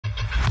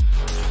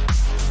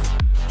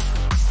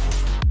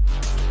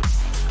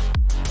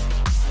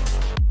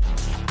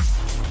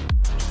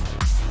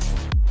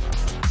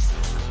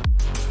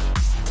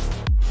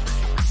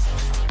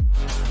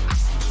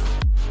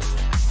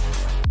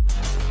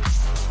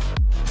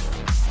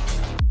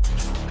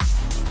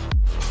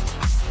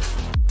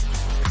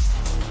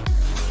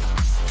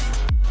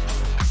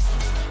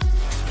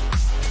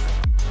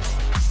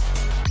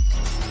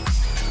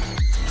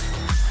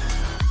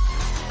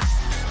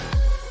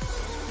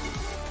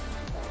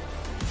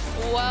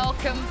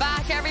Welcome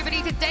back,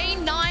 everybody, to day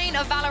 9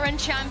 of VALORANT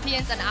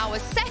Champions, and our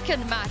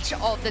second match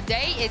of the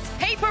day. It's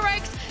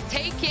PaperX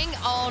taking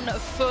on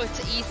FUT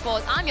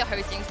Esports. I'm your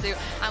host, Yingsu,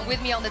 and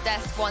with me on the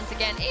desk once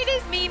again, it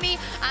is Mimi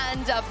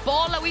and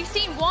Baller. We've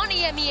seen one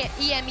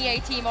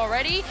EMEA team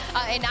already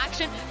in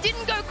action.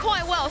 Didn't go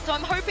quite well, so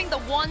I'm hoping the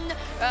one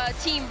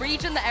team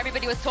region that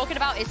everybody was talking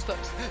about is FUT.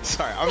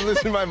 Sorry, I'm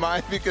losing my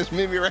mind because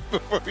Mimi, right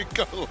before we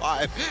go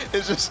live,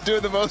 is just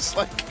doing the most,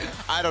 like,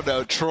 I don't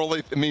know,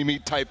 trolly Mimi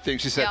type thing.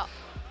 She said, yeah.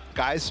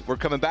 Guys, we're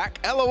coming back.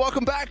 Ella,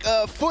 welcome back.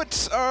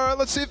 FUT,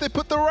 let's see if they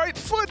put the right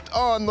foot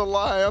on the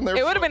line on their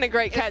It would have been a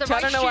great catch. Right, I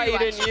don't know why you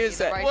didn't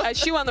use it. Right.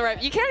 Shoe on the right.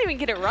 You can't even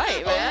get it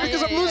right, man.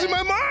 Because I'm losing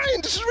my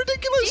mind. This is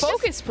ridiculous.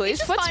 Focus, please.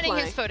 He's just finding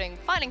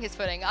his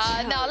footing.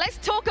 Now, let's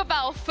talk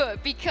about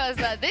FUT, because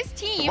this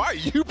team... Why are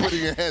you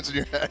putting your hands on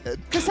your head?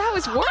 Because that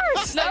was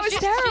worse. That was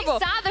terrible.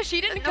 She's sad that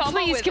she didn't come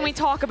Please, with can we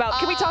talk about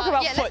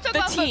FUT,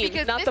 the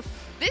team, not the...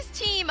 This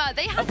team,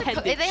 they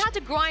had to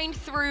grind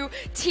through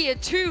Tier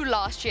 2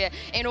 last year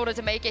in order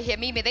to make it here.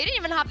 Mimi, they didn't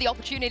even have the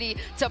opportunity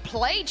to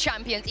play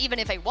Champions, even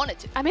if they wanted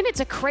to. I mean, it's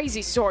a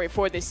crazy story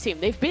for this team.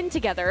 They've been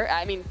together,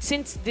 I mean,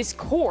 since this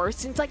core,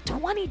 since like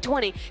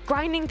 2020,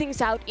 grinding things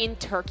out in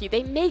Turkey.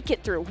 They make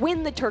it through,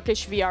 win the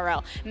Turkish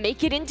VRL,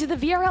 make it into the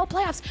VRL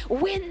playoffs,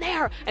 win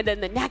there. And then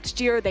the next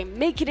year, they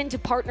make it into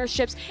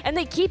partnerships, and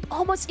they keep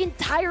almost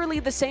entirely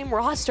the same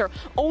roster,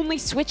 only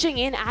switching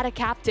in at a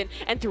captain.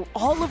 And through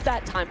all of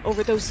that time,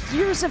 over those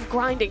years of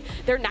grinding,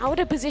 they're now at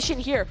a position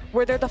here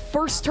where they're the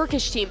first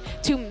Turkish team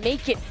to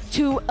make it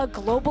to a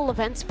global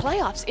events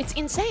playoffs. It's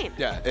insane.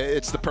 Yeah,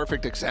 it's the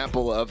perfect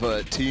example of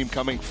a team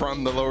coming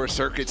from the lower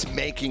circuits,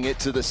 making it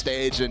to the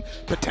stage, and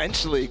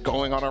potentially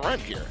going on a run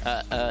here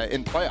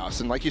in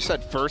playoffs. And like you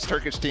said, first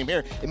Turkish team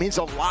here, it means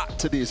a lot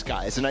to these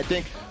guys. And I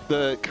think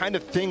the kind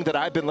of thing that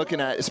I've been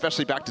looking at,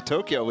 especially back to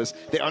Tokyo, was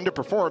they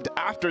underperformed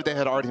after they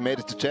had already made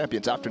it to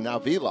Champions, after now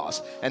V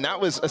lost. And that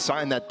was a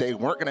sign that they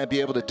weren't going to be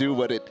able to do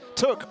what it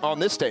took on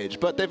this stage.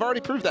 But they've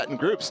already proved that in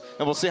groups,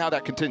 and we'll see how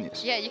that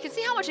continues. Yeah, you can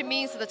see how much it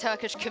means to the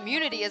Turkish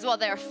community as well.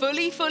 They're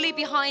fully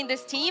behind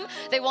this team.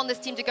 They want this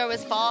team to go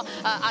as far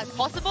as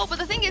possible. But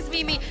the thing is,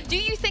 Mimi, do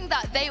you think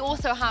that they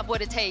also have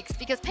what it takes?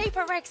 Because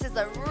PaperX is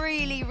a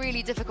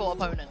really difficult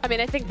opponent. I mean,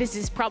 I think this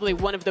is probably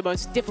one of the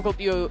most difficult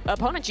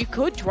opponents you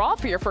could draw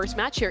for your first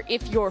match here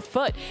if you're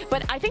FUT.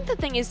 But I think the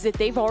thing is that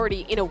they've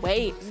already, in a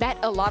way, met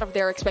a lot of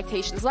their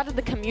expectations, a lot of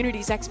the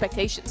community's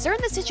expectations. They're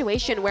in the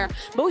situation where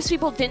most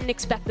people didn't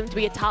expect them to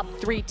be a top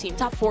 3 team,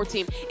 top 4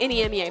 team in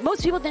EMEA.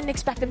 Most people didn't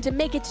expect them to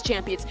make it to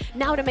Champions,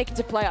 now to make it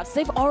to playoffs.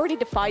 They've already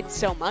defied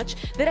so much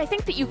that I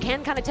think that you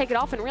can kind of take it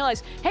off and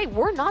realize, hey,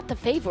 we're not the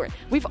favorite.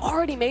 We've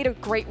already made a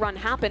great run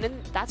happen,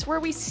 and that's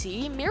where we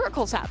see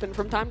miracles happen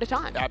from time to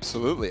time.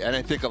 Absolutely, and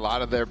I think a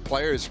lot of their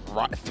players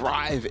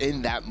thrive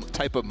in that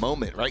type of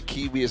moment, right?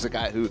 Kiwi is a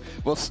guy who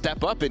will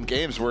step up in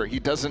games where he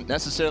doesn't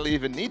necessarily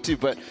even need to,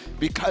 but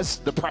because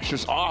the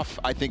pressure's off,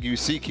 I think you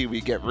see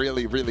Kiwi get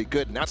really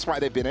good, and that's why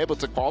they've been able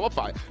to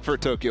qualify for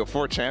Tokyo,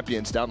 for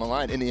Champions down the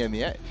line in the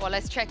EMEA. Well,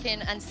 let's check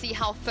in and see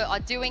how FUT are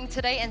doing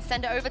today and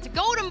send it over to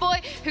Golden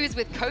Boy, who's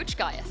with Coach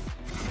Gaius.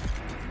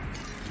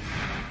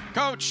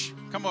 Coach,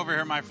 come over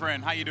here, my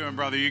friend. How you doing,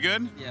 brother? You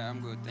good? Yeah,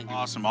 I'm good. Thank you.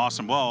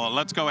 Awesome. Well,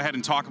 let's go ahead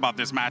and talk about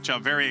this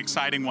matchup. Very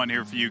exciting one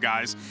here for you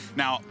guys.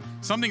 Now,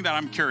 something that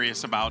I'm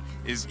curious about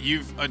is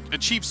you've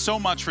achieved so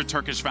much for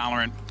Turkish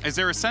VALORANT. Is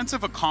there a sense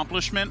of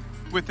accomplishment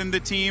within the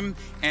team?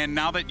 And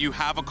now that you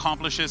have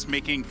accomplished this,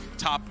 making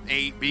top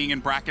 8, being in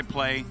bracket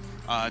play,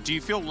 do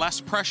you feel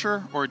less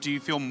pressure or do you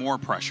feel more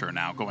pressure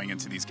now going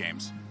into these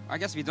games? I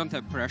guess we don't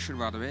have pressure,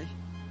 by the way.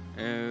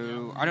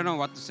 I don't know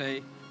what to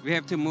say. We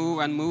have to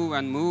move and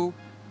move.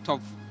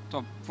 Top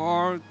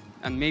 4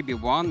 and maybe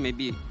 1,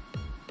 maybe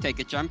take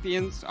a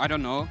Champions. I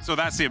don't know. So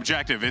that's the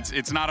objective.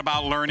 It's not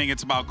about learning.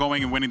 It's about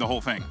going and winning the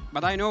whole thing.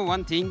 But I know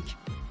one thing.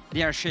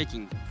 They are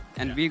shaking.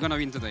 And we're going to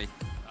win today.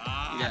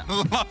 Yeah.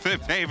 Love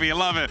it, baby.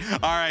 Love it.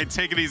 All right,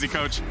 take it easy,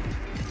 Coach.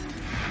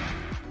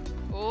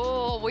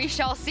 Oh, we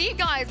shall see,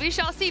 guys. We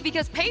shall see,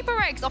 because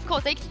PaperX, of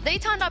course, they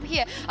turned up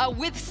here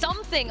with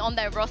something on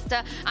their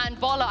roster. And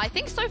Baller, I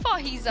think so far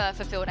he's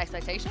fulfilled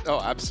expectations. Oh,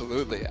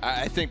 absolutely.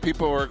 I think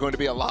people are going to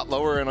be a lot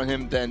lower on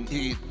him than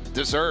he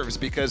deserves,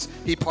 because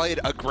he played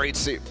a great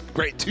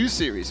 2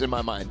 series in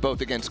my mind, both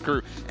against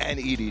Crew and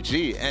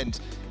EDG. And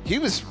he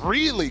was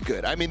really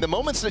good. I mean, the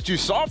moments that you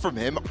saw from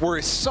him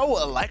were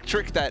so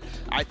electric that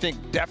I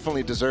think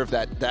definitely deserve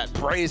that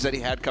praise that he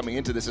had coming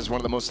into this as one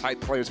of the most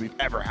hyped players we've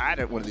ever had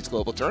at one of these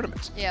global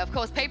tournaments. Yeah, of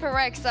course,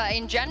 PaperX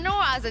in general,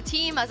 as a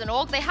team, as an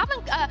org, they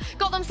haven't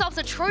got themselves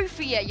a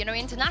trophy yet, you know,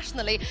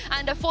 internationally.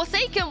 And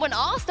Forsaken, when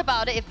asked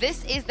about it, if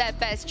this is their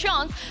best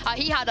chance,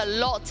 he had a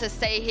lot to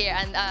say here.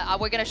 And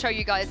we're going to show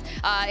you guys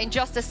in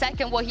just a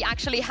second what he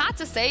actually had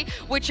to say,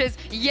 which is,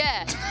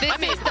 yeah, this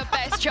is the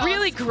best chance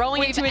really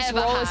growing into his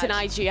role was an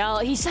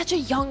IGL. He's such a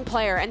young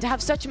player, and to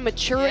have such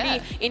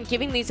maturity in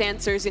giving these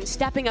answers and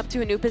stepping up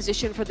to a new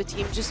position for the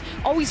team just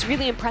always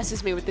really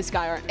impresses me with this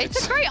guy.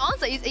 It's a great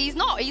answer. He's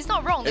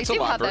not wrong. They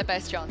do have their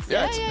best chance.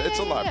 Yeah, it's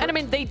a lot. And I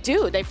mean, they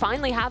do. They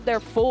finally have their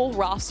full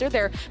roster.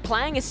 They're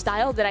playing a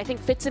style that I think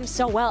fits him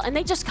so well, and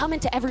they just come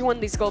into every one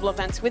of these global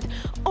events with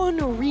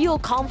unreal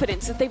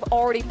confidence that they've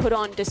already put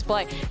on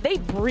display. They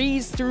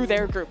breezed through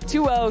their group,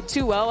 2-0,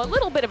 2-0, a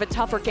little bit of a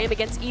tougher game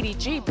against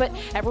EDG, but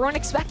everyone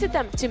expected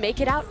them to make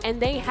it out,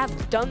 and they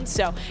have done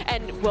so.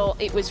 And, well,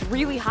 it was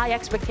really high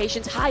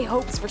expectations, high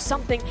hopes for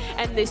something,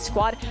 and this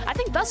squad, I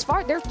think thus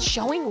far, they're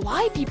showing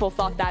why people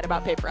thought that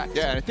about PaperX.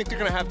 Yeah, and I think they're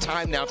going to have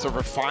time now to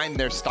refine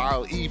their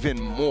style even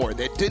more.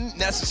 They didn't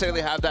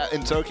necessarily have that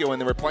in Tokyo when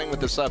they were playing with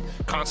the sub,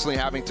 constantly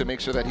having to make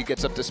sure that he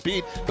gets up to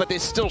speed, but they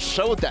still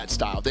showed that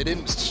style. They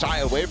didn't shy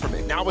away from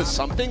it. Now with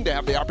something, they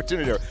have the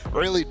opportunity to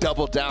really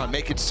double down,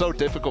 make it so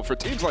difficult for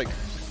teams like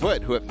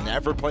FUT, who have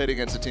never played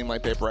against a team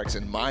like PaperX,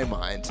 in my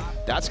mind.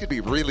 That's going to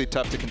be really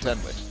tough to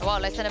contend with. Well,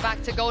 let's send it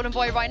back to Golden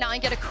Boy right now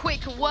and get a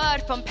quick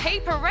word from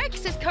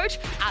PaperX's coach,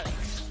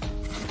 Alex.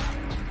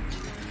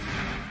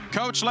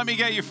 Coach, let me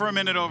get you for a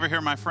minute over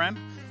here, my friend.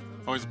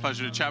 Always a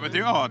pleasure to chat with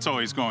you. Oh, it's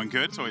always going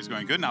good. It's always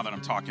going good now that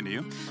I'm talking to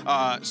you.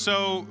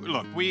 So,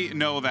 look, we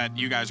know that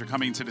you guys are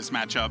coming to this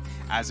matchup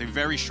as a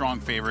very strong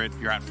favorite.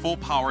 You're at full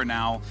power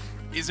now.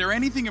 Is there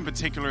anything in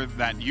particular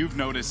that you've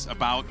noticed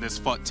about this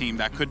FUT team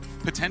that could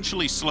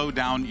potentially slow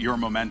down your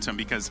momentum?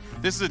 Because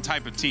this is a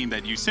type of team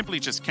that you simply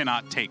just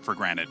cannot take for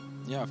granted.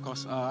 Yeah, of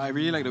course. I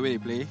really like the way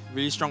they play.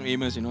 Really strong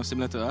aimers, you know,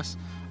 similar to us.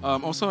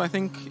 Also, I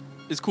think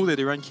it's cool that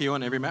they run KO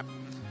on every map.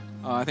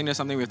 I think that's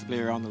something we have to play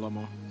around a lot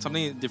more.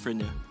 Something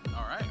different, yeah.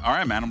 All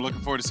right, man. I'm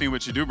looking forward to seeing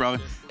what you do, brother.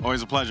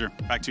 Always a pleasure.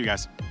 Back to you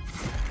guys.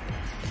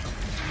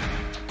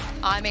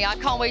 I mean, I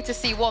can't wait to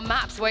see what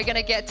maps we're going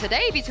to get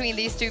today between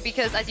these two,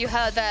 because as you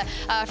heard there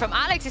from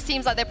Alex, it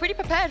seems like they're pretty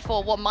prepared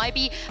for what might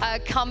be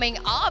coming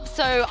up.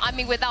 So, I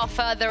mean, without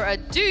further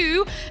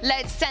ado,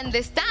 let's send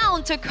this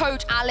down to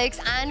Coach Alex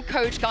and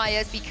Coach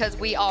Gaius, because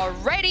we are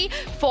ready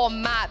for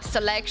map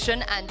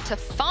selection and to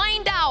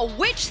find out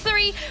which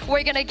three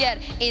we're going to get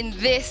in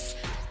this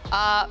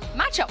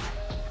matchup.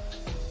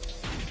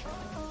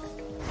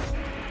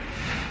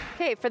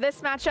 Okay, for this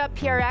matchup,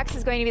 PRX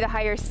is going to be the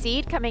higher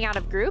seed coming out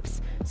of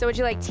groups. So would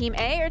you like Team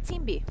A or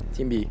Team B?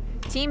 Team B.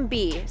 Team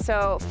B.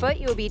 So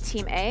FUT, you will be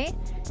Team A,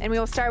 and we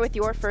will start with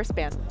your first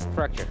ban.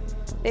 Fracture.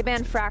 They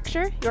ban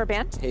Fracture, your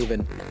ban.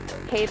 Haven.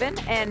 Haven,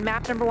 and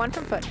map number 1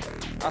 from FUT.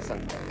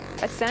 Ascent.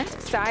 Ascent,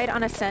 side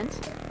on Ascent.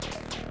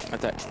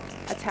 Attack.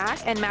 Attack,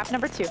 and map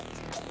number 2.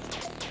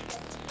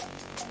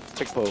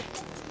 Pick Pearl.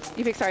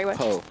 You pick, sorry, what?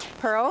 Pearl.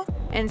 Pearl,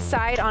 and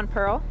side on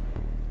Pearl.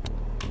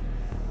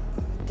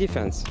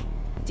 Defense.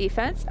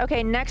 Defense.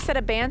 Okay, next set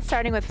of bans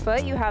starting with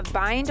FUT, you have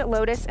Bind,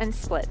 Lotus, and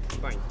Split.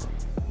 Bind.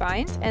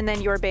 Bind, and then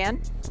your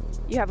ban,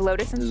 you have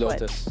Lotus and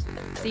Split. Lotus.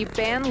 So you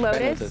ban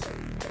Lotus, Lotus.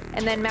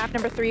 and then map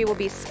number 3 will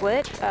be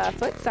Split,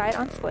 FUT, side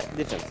on Split.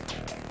 Defense.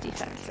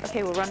 Defense.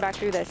 Okay, we'll run back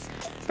through this.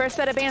 First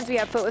set of bans, we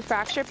have FUT with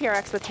Fracture,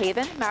 PRX with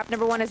Haven. Map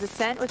number 1 is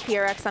Ascent with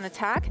PRX on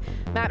Attack.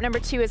 Map number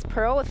 2 is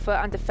Pearl with FUT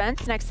on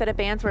Defense. Next set of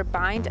bans were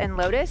Bind and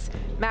Lotus.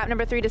 Map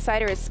number 3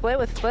 Decider is Split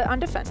with FUT on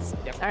Defense.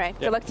 Yep. All right,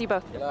 good luck to you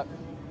both. Good luck.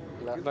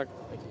 Good luck.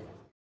 Thank you.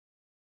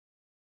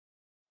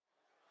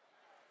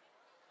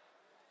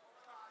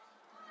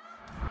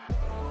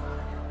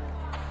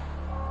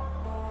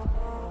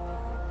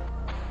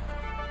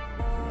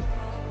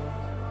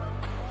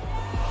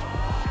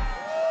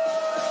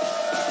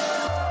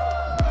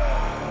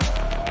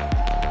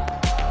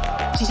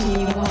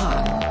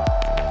 T1.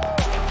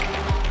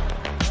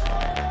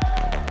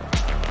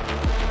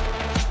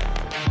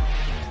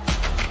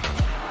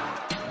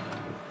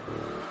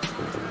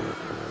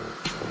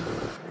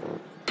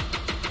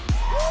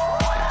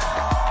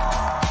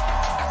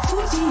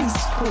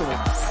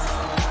 Esports.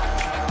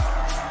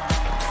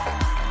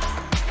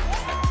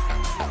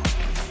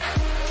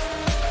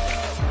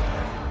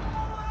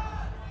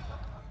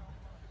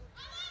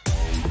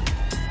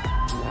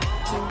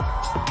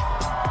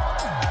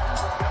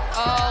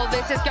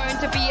 This is going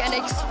to be an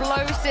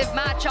explosive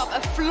matchup,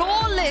 a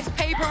flawless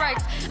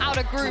PaperX out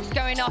of groups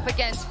going up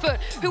against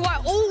FUT, who are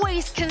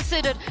always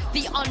considered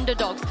the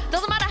underdogs.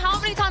 Doesn't matter how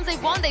many times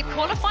they've won, they've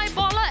qualified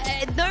Bala,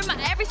 no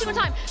matter, every single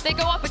time they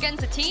go up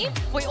against a team,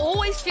 we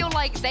always feel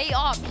like they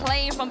are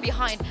playing from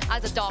behind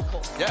as a dark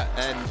horse. Yeah,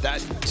 and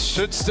that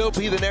should still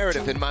be the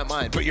narrative in my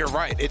mind, but you're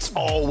right, it's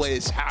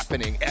always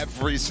happening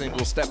every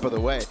single step of the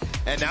way.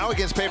 And now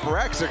against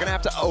PaperX, they're gonna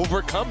have to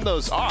overcome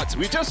those odds.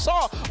 We just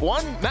saw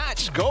one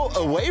match go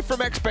away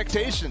from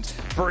expectations.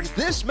 For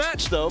this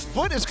match though,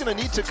 FUT is gonna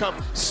need to come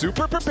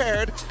super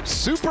prepared,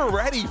 super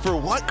ready for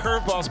what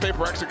curveballs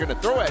PaperX are gonna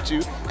throw at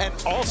you, and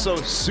also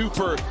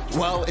super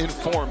well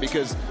informed,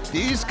 because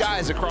These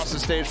guys across the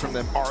stage from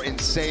them are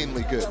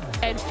insanely good.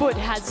 And FUT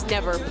has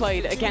never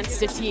played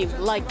against a team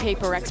like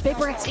PaperX.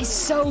 PaperX is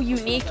so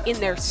unique in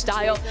their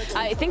style.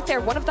 I think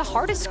they're one of the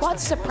hardest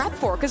squads to prep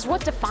for, because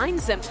what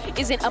defines them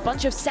isn't a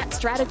bunch of set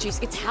strategies.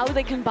 It's how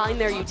they combine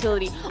their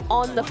utility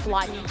on the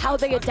fly, how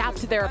they adapt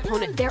to their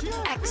opponent. They're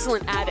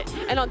excellent at it.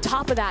 And on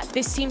top of that,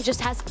 this team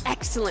just has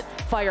excellent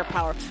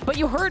firepower. But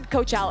you heard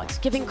Coach Alex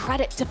giving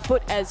credit to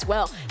FUT as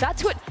well.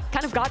 That's what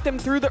kind of got them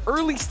through the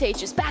early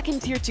stages, back in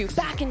Tier 2,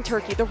 back in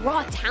Turkey, the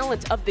raw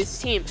talent of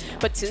this team.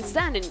 But since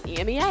then in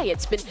EMEA,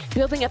 it's been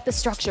building up the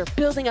structure,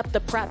 building up the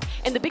prep.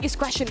 And the biggest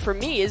question for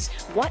me is,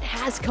 what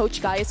has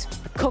Coach Gaius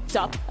cooked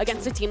up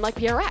against a team like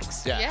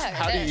PRX? Yeah,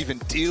 how do you even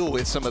deal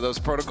with some of those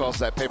protocols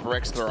that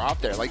PaperX throw out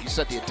there? Like you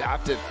said, the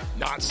adaptive,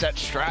 not set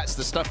strats,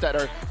 the stuff that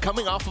are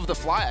coming off of the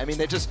fly. I mean,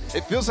 it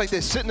feels like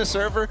they sit in the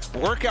server,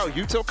 work out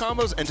util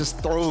combos, and just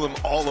throw them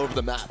all over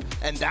the map.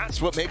 And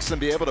that's what makes them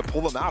be able to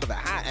pull them out of the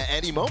hat at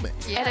any moment.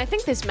 Yeah. And I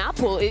think this map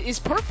pool is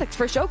perfect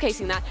for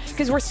showcasing that,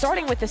 because we're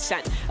starting with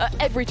Ascent.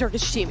 Every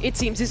Turkish team, it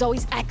seems, is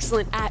always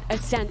excellent at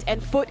Ascent,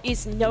 and FUT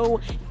is no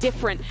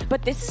different.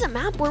 But this is a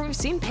map where we've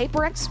seen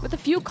PaperX with a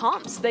few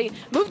comps. They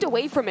moved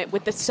away from it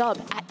with the sub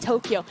at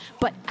Tokyo,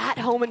 but at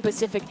home in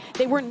Pacific,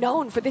 they were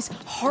known for this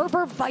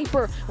Harbor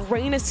Viper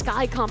Reyna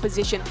Sky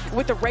composition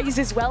with the Rays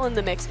as well in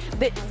the mix.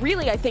 That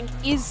really, I think,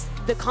 is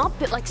the comp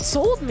that like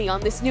sold me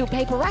on this new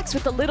PaperX,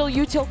 with the little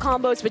util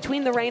combos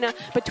between the Reyna,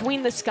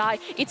 between the Sky.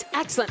 It's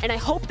excellent, and I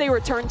hope they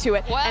return to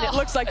it, and it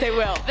looks like they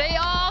will. They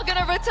are going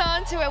to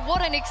return to it.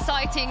 What an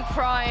exciting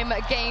Prime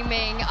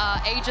Gaming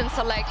agent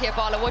select here,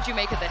 Bala. What do you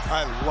make of this?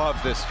 I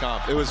love this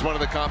comp. It was one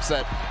of the comps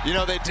that, you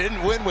know, they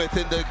didn't win with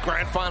in the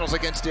grand finals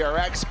against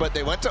DRX, but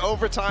they went to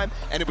overtime,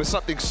 and it was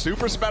something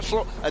super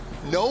special.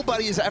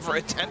 Nobody has ever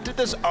attempted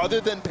this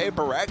other than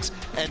PaperX,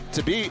 and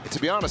to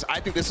be honest, I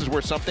think this is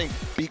where something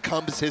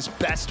becomes his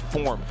best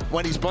form.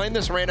 When he's playing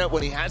this Reyna,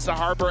 when he has the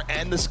Harbor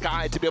and the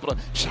Sky to be able to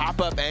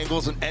chop up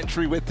angles and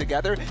entry with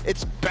together,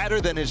 it's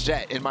better than his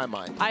Jet in my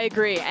mind. I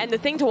agree, and the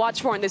thing to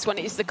watch for in this one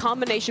is the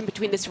combination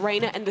between this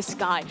Reyna and the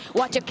Sky.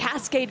 Watch a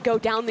cascade go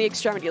down the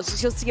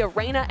extremities. You'll see a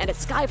Reyna and a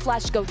Sky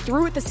Flash go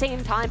through at the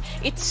same time.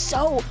 It's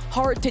so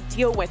hard to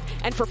deal with,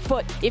 and for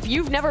FUT, if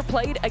you've never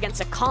played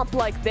against a comp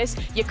like this,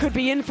 you could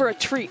be in for a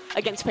treat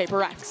against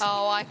PaperX.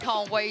 Oh, I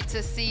can't wait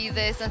to see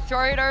this, and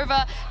throw it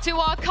over to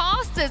our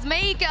casters.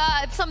 Make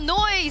some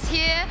noise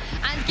here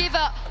and give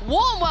a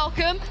warm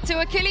welcome to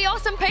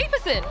Achilles and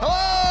Paperthin.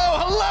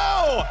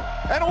 Hello,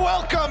 and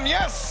welcome.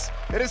 Yes,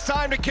 it is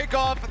time to kick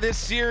off this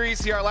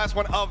series here, our last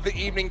one of the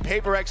evening,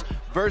 PaperX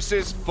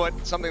versus FUT,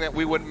 something that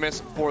we wouldn't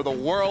miss for the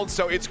world.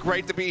 So it's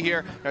great to be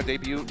here, our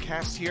debut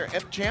cast here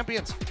at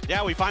Champions.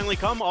 Yeah, we finally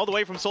come all the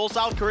way from Seoul,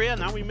 South Korea.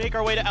 Now we make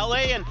our way to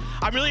LA, and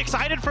I'm really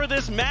excited for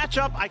this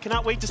matchup. I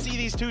cannot wait to see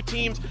these two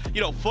teams.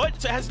 You know,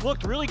 FUT has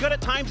looked really good at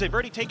times. They've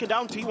already taken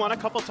down T1 a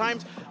couple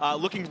times,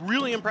 looking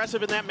really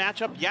impressive in that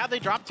matchup. Yeah, they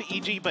dropped to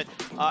EG, but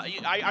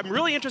I'm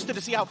really interested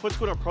to see how FUT's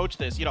going to approach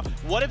this. You know,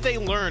 what have they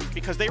learned?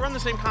 Because they run the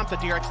same comp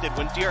that DRX did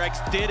when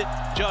DRX did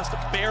just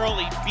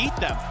barely beat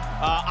them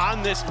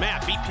on this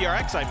map, beat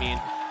PRX, I mean.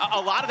 A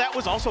lot of that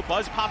was also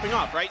Buzz popping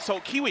off, right? So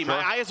Kiwi,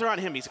 my eyes are on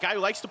him. He's a guy who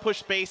likes to push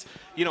space.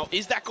 You know,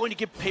 is that going to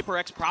give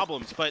PaperX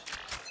problems? But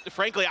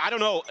frankly, I don't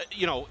know.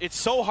 You know, it's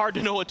so hard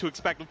to know what to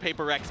expect with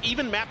PaperX,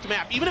 even map to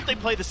map, even if they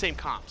play the same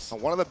comps.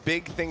 One of the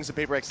big things that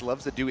PaperX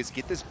loves to do is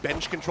get this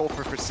bench control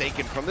for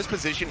Forsaken. From this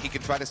position, he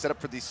can try to set up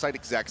for these site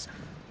execs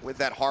with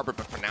that Harbor,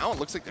 but for now, it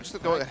looks like they're just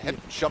going to go ahead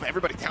and shove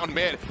everybody down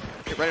mid.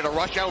 Get ready to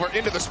rush over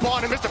into the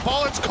spawn, and Mr.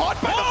 Fallen's caught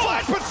by the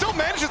flash, but still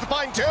manages to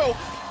find two.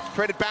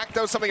 Traded back,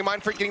 though, something in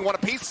mind for getting one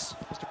apiece.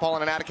 Mr.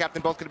 Fallen and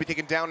Adacaptain both going to be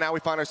taken down. Now we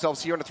find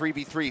ourselves here in a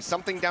 3v3.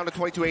 Something down to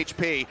 22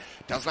 HP.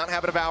 Does not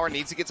have a Devour.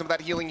 Needs to get some of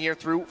that healing here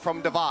through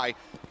from Devi.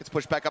 Gets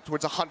pushed back up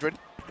towards 100.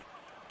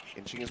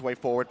 Inching his way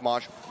forward.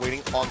 Maj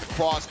waiting on the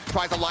cross.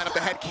 Tries to line up the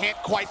head. Can't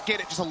quite get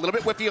it. Just a little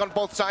bit whiffy on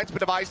both sides,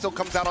 but Devi still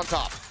comes out on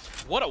top.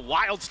 What a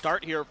wild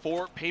start here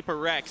for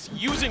PaperX,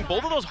 using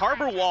both of those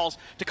Harbor walls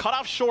to cut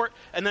off short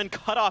and then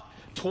cut off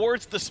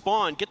towards the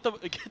spawn. Get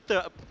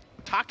the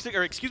toxic,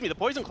 or excuse me, the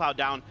poison cloud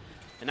down.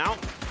 And now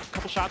a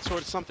couple shots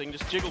towards something,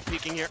 just jiggle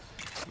peeking here.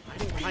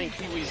 Hiding behind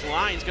Kiwi's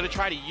line, he's going to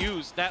try to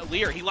use that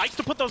Leer. He likes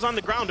to put those on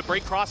the ground to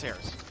break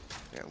crosshairs.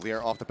 Yeah,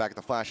 Leer off the back of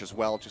the flash as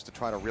well, just to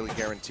try to really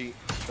guarantee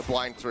the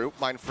blind through.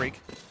 Mind Freak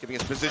giving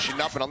his position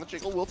up, and on the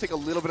jiggle will take a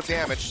little bit of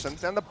damage.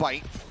 Sends down the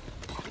bite.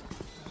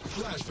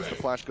 The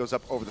flash goes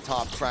up over the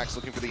top. Cracks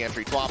looking for the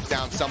entry. Drops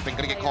down something.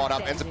 Going to get caught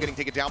up. Ends up getting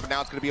taken down, but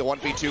now it's going to be a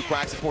 1v2.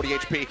 Cracks at 40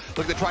 HP.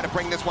 Looking to try to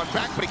bring this one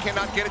back, but he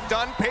cannot get it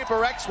done.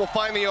 PaperX will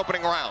find the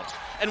opening round.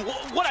 And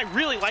what I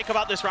really like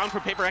about this round for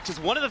PaperX is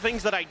one of the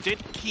things that I did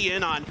key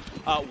in on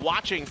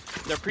watching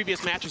their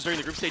previous matches during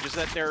the group stage is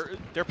that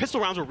their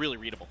pistol rounds were really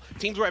readable.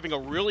 Teams were having a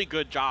really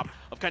good job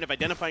of kind of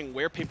identifying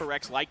where Paper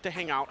Rex like to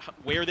hang out,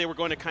 where they were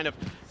going to kind of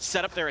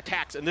set up their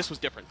attacks, and this was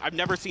different. I've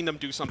never seen them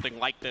do something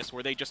like this,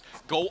 where they just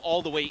go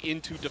all the way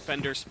into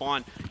defender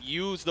spawn,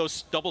 use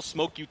those double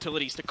smoke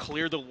utilities to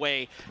clear the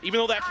way. Even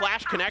though that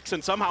flash connects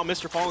and somehow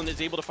Mr. Fallen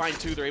is able to find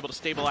two, they're able to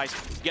stabilize,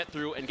 get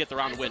through, and get the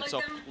round win.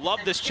 So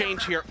love this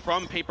change here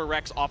from Paper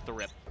Rex off the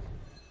rip.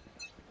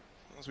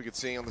 As we can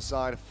see on the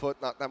side,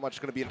 FUT, not that much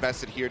going to be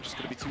invested here, just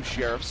going to be two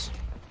sheriffs.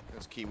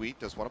 As Kiwi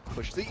does want to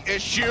push the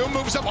issue,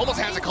 moves up, almost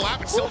has a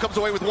collapse, but still comes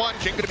away with one.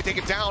 Jing going to be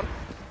taken down.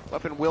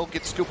 Weapon will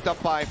get scooped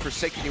up by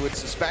Forsaken, you would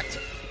suspect.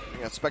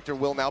 Yeah, Spectre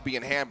will now be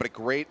in hand, but a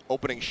great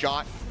opening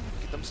shot.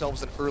 Get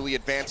themselves an early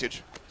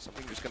advantage.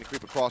 Something just going to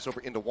creep across over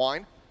into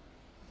Wine.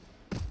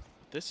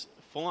 This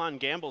full-on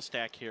gamble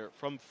stack here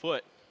from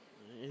FUT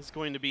is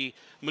going to be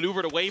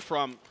maneuvered away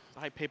from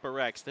by Paper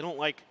Rex. They don't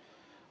like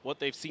what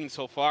they've seen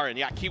so far. And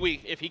yeah,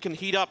 Kiwi, if he can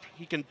heat up,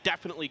 he can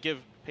definitely give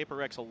Paper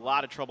Rex a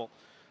lot of trouble.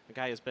 The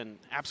guy has been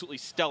absolutely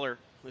stellar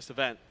this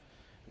event.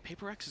 And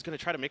Paper Rex is going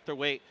to try to make their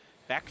way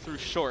back through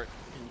short.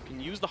 And you can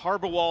use the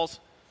harbor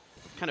walls,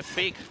 kind of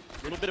fake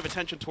a little bit of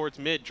attention towards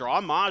mid. Draw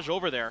Maj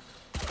over there.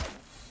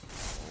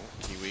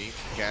 Kiwi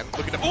again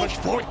looking to push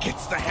forward,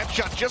 gets the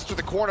headshot just to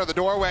the corner of the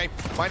doorway.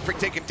 Mind Freak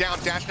taken down,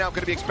 dash now going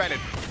to be expended.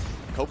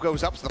 Cove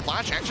goes up, so the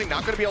flash actually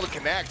not going to be able to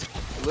connect.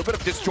 A little bit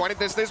of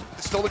disjointedness. This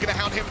still looking to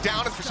hound him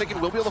down, and Forsaken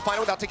will be able to find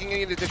it without taking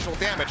any additional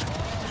damage.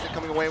 They're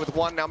coming away with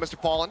one. Now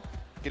Mr. Fallen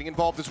getting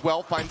involved as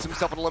well, finds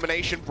himself an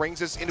elimination,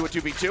 brings us into a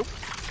 2v2.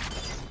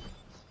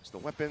 So the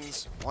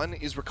weapons, one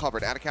is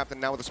recovered. Captain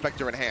now with the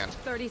Spectre in hand.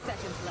 30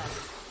 seconds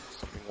left.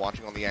 Something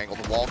watching on the angle.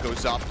 The wall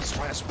goes up. He's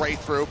trying to spray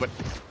through, but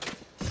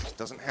just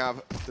doesn't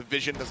have the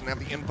vision, doesn't have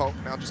the info.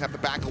 Now just have to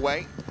back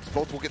away.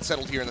 Both will get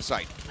settled here in the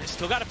site. I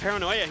still got a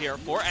paranoia here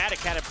for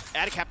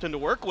Captain to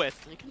work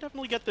with. He can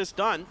definitely get this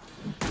done.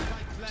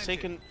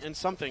 Forsaken and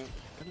something.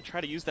 Gonna try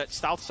to use that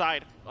south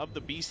side of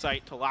the B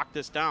site to lock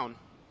this down.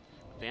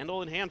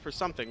 Vandal in hand for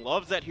something.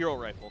 Loves that hero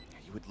rifle.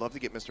 You would love to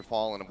get Mr.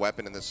 Fallen a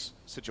weapon in this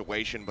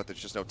situation, but there's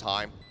just no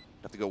time.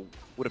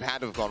 Would have had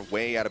to have gone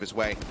way out of his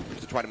way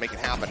to try to make it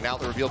happen. Now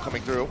the reveal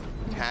coming through.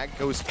 Tag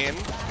goes in.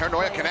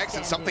 Paranoia connects,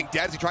 and something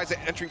dead as he tries to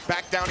entry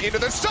back down into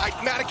the site.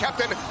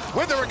 Captain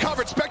with the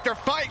recovered Spectre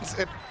fights.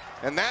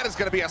 And that is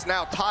going to be us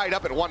now tied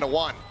up at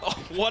 1-1.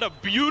 Oh, what a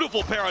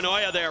beautiful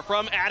paranoia there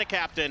from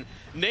Captain.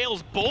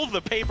 Nails both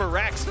the Paper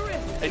Rex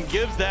and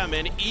gives them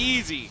an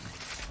easy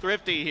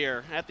thrifty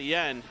here at the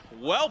end.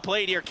 Well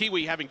played here.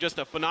 Kiwi having just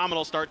a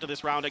phenomenal start to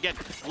this round. Again,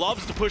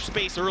 loves to push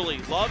space early.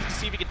 Loves to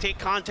see if he can take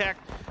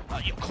contact,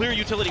 clear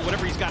utility,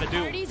 whatever he's got to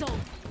do. And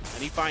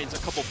he finds a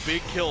couple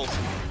big kills.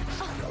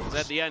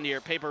 At the end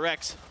here, Paper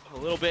Rex a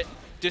little bit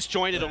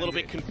disjointed, a little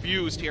bit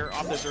confused here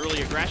off this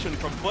early aggression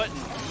from FUT.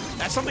 And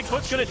that's something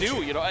FUT's going to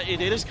do. You know,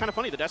 it is kind of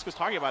funny. The desk was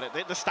talking about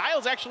it. The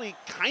styles actually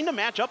kind of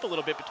match up a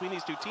little bit between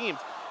these two teams.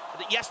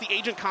 Yes, the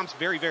agent comp's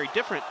very, very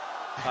different.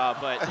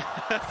 But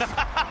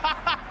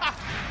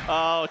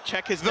oh,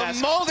 check his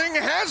desk. The molding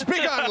has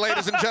begun,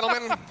 ladies and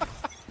gentlemen.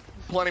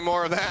 Plenty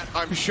more of that,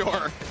 I'm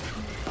sure.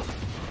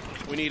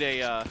 We need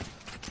a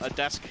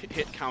desk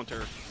hit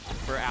counter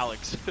for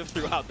Alex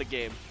throughout the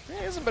game.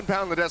 He hasn't been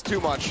pounding the desk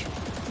too much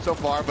so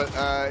far, but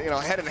you know,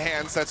 head in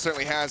hands, that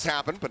certainly has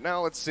happened. But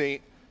now let's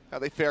see how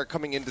they fare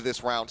coming into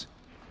this round.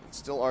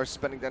 Still are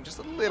spending down just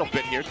a little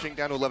bit here, getting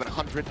down to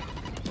 1,100.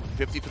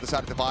 50 for the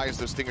side of the Vi as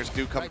those stingers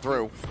do come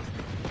through.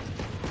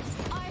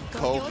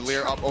 Cove,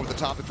 Lear up over the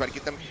top to try to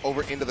get them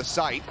over into the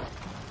site.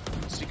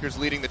 Seekers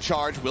leading the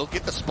charge, will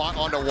get the spot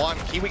onto one.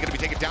 Kiwi going to be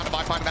taken down to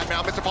find that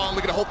now. Mr. Fallen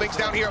looking to hold things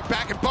down here.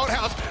 Back at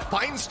Boathouse,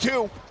 finds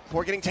two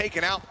before getting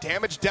taken out.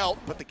 Damage dealt,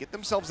 but they get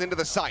themselves into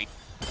the site.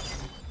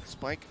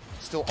 Spike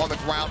still on the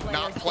ground,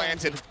 not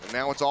planted. And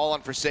now it's all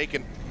on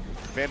Forsaken.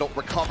 Vandal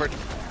recovered,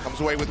 comes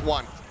away with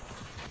one.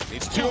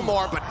 Needs two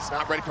more, but he's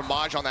not ready for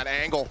Maj on that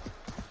angle.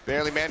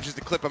 Barely manages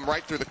to clip him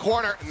right through the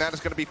corner, and that is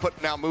going to be FUT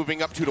now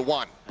moving up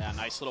 2-1. Yeah,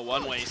 nice little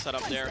one-way set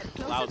up there.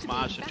 Allows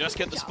Maj to just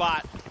get the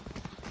spot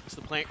as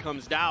the plant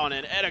comes down.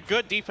 And a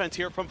good defense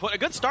here from FUT. A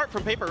good start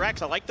from Paper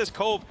Rex. I like this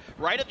Cove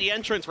right at the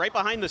entrance, right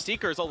behind the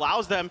Seekers.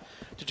 Allows them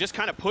to just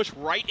kind of push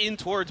right in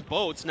towards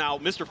boats. Now,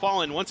 Mr.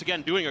 Fallen, once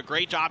again, doing a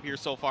great job here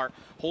so far,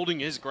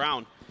 holding his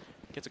ground.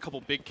 Gets a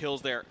couple big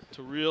kills there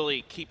to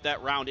really keep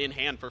that round in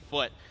hand for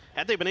FUT.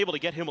 Had they been able to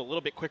get him a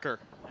little bit quicker,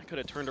 that could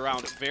have turned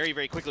around very,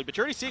 very quickly. But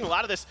you're already seeing a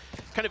lot of this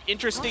kind of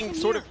interesting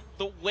sort of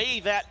the way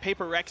that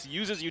Paper Rex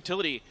uses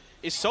utility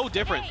is so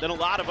different than a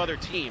lot of other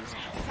teams.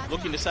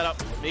 Looking to set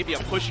up maybe a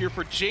push here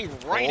for Jing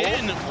right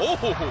in.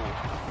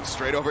 Oh!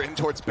 Straight over in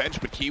towards bench,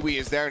 but Kiwi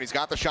is there and he's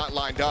got the shot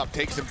lined up,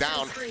 takes him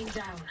down.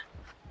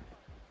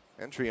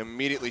 Entry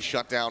immediately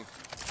shut down.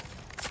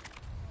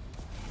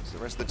 So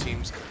the rest of the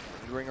team's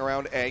ring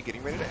around A,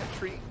 getting ready to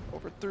entry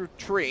over through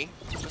tree.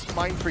 Just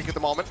Mind Freak at the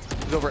moment.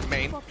 He's over at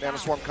main.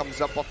 Nanoswarm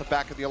comes up off the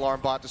back of the alarm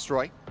bot,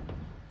 destroy.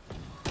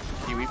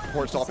 Kiwi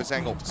forced off his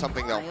angle.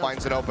 Something though,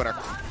 finds an opener.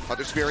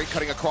 Other Spirit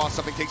cutting across,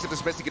 something takes it to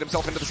Smith to get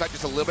himself into the site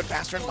just a little bit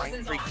faster, and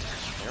Mind Freak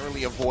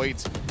narrowly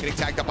avoids getting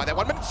tagged up by that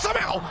one, but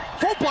somehow,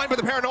 full blind with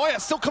the paranoia,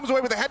 still comes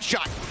away with a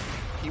headshot.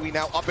 Kiwi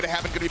now up into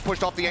heaven, gonna be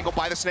pushed off the angle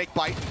by the snake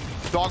bite.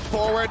 Dog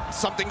forward,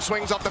 something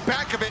swings off the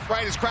back of it,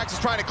 right as Krax is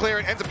trying to clear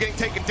it, ends up getting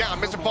taken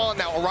down. Mr. Fallen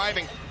now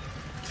arriving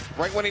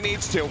right when he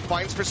needs to.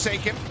 Finds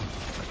Forsaken,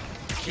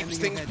 keeps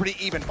things pretty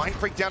even. Mind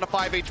Freak down to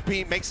 5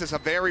 HP, makes this a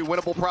very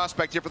winnable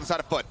prospect here for the side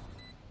of FUT.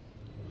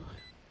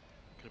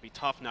 Gonna be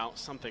tough now,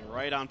 something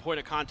right on point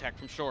of contact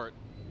from short.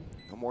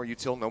 No more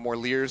util, no more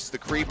Leers. The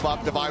creep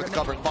up, Divide with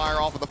covering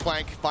fire off of the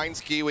flank, finds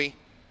Kiwi.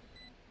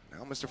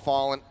 Now Mr.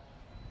 Fallen.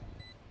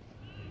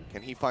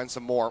 Can he find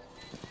some more?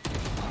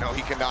 No,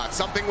 he cannot.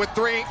 Something with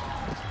 3.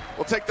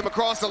 We'll take them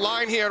across the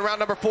line here in round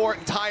number 4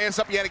 and tie us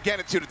up yet again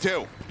at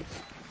 2-2.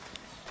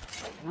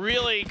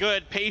 Really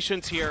good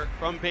patience here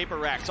from Paper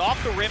Rex.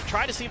 Off the rip,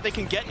 try to see if they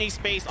can get any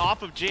space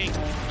off of Jing.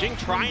 Jing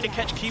trying to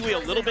catch Kiwi a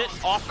little bit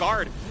off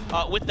guard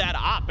with that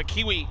op, but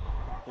Kiwi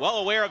well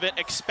aware of it,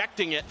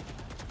 expecting it.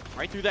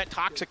 Right through that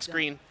toxic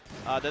screen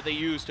that they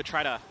use to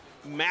try to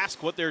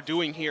mask what they're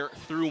doing here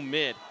through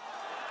mid.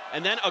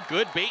 And then a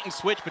good bait and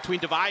switch between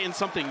Devi and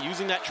something,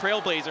 using that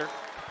Trailblazer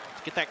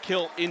to get that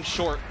kill in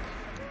short.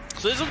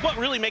 So this is what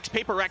really makes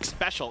Paper Rex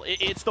special.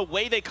 It's the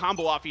way they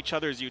combo off each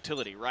other's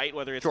utility, right?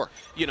 Whether it's,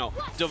 you know,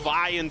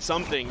 Devi and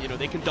something, you know,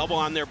 they can double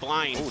on their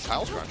blind. Oh,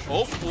 tile scratch.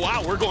 Oh,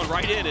 wow, we're going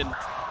right in. And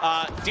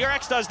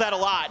DRX does that a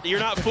lot. You're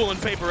not fooling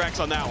Paper Rex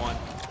on that one.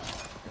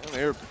 And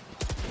they're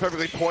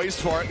perfectly poised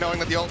for it, knowing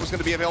that the ult was going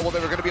to be available. They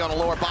were going to be on a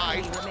lower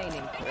buy.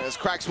 As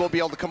Krax will be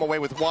able to come away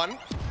with 1.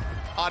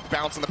 Odd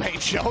bounce on the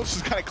paint shell,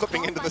 just kind of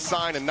clipping into the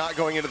sign and not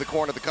going into the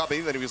corner of the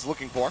cubby that he was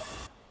looking for.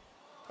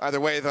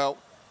 Either way, though,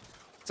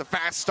 it's a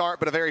fast start,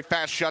 but a very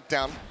fast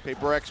shutdown.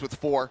 Paper X with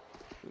 4.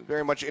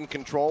 Very much in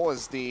control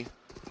as the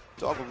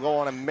dog will go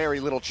on a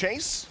merry little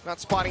chase. Not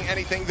spotting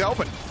anything, though,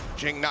 but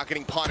Jing not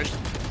getting punished.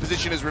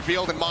 Position is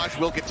revealed, and Maj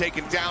will get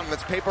taken down. And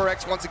that's Paper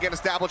X once again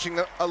establishing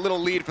a little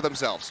lead for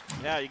themselves.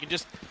 Yeah, you can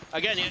just,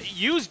 again,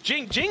 use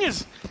Jing. Jing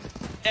is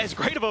as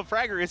great of a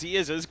fragger as he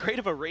is, as great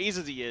of a raise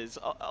as he is.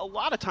 A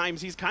lot of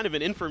times he's kind of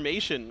an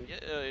information,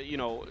 you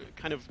know,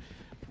 kind of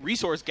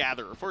resource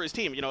gatherer for his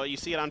team. You know, you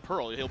see it on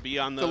Pearl. He'll be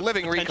on the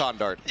living recon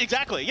dart.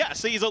 Exactly, yeah.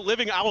 So he's a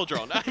living owl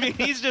drone. I mean,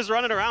 he's just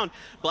running around,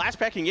 blast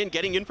packing in,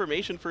 getting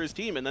information for his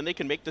team, and then they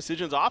can make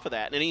decisions off of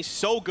that. And he's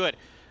so good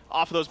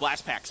off of those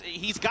blast packs.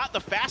 He's got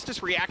the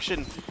fastest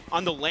reaction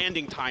on the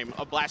landing time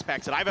of blast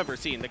packs that I've ever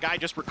seen. The guy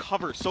just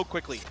recovers so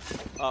quickly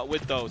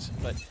with those.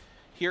 But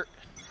here,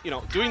 you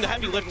know, doing the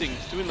heavy lifting,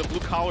 doing the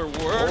blue-collar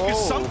work,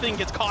 because something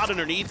gets caught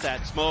underneath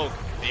that smoke.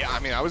 Yeah, I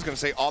mean, I was going to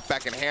say off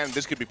back in hand,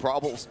 this could be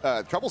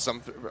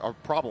troublesome, or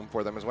problem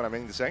for them is what I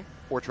mean to say,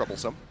 or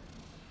troublesome.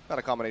 Not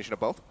a combination of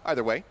both.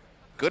 Either way,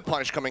 good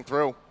punish coming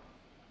through.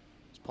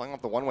 Just playing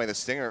off the one way, the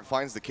Stinger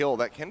finds the kill.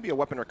 That can be a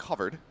weapon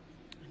recovered.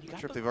 Not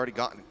sure if they've already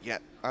gotten it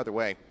yet. Either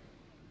way,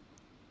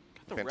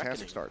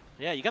 fantastic start.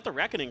 Yeah, you got the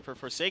Reckoning for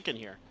Forsaken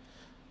here.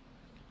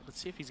 Let's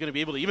see if he's going to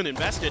be able to even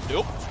invest it.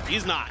 Nope,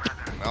 he's not.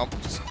 Nope,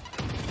 just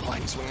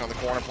blind swinging on the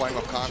corner, playing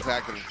off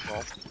contact, and,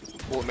 well,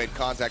 Bullet made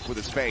contact with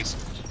his face.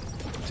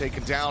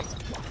 Taken down.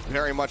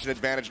 Very much an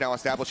advantage now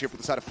established here for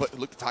the side of FUT.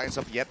 Look to tie us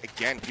up yet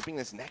again, keeping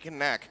this neck and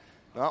neck.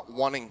 Not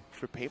wanting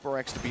for Paper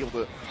X to be able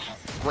to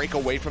break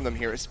away from them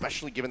here,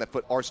 especially given that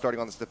FUT are starting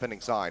on this defending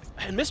side.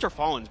 And Mr.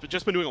 Fallen's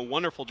just been doing a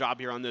wonderful job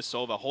here on this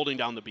Sova, holding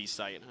down the B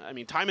site. I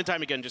mean, time and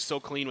time again, just so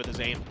clean with his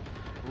aim.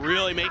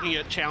 Really making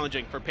it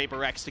challenging for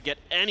Paper X to get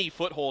any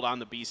foothold on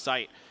the B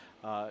site.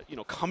 You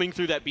know, coming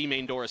through that B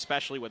main door,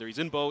 especially whether he's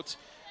in boats.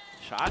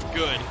 Shot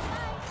good.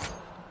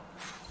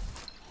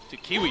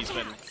 Kiwi's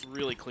been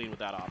really clean with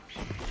that op.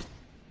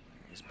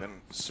 He's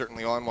been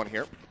certainly on one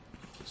here.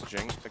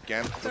 Jing,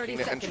 again, looking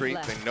to entry.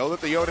 Left. They know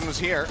that the Yodin was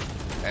here.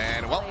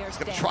 And, well, he's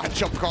going to try and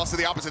jump across to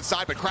the opposite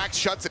side, but Krax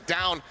shuts it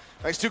down.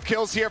 Nice 2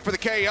 kills here for the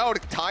KO to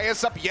tie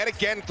us up yet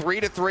again,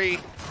 3-3.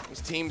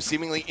 This team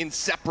seemingly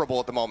inseparable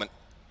at the moment.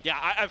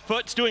 Yeah,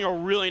 FUT's doing a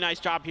really nice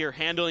job here,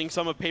 handling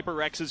some of Paper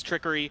Rex's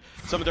trickery,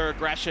 some of their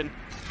aggression,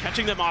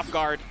 catching them off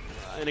guard.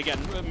 And again,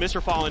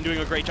 Mr. Fallen doing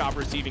a great job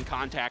receiving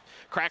contact.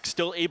 Krax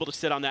still able to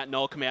sit on that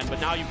null command, but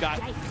now you've got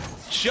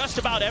just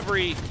about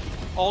every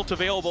ult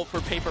available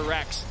for Paper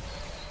Rex.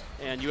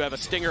 And you have a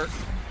Stinger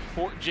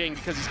for Jing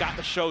because he's got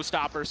the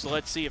showstopper, so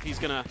let's see if he's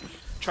going to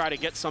try to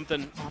get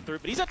something off the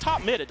rip. But he's at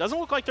top mid. It doesn't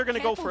look like they're going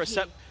to go for a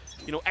set,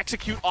 you know,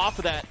 execute off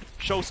of that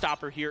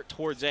showstopper here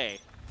towards A.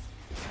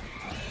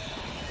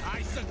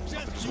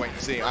 Just wait and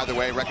see. Either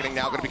way, Reckoning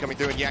now going to be coming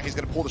through, and yeah, he's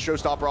going to pull the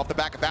showstopper off the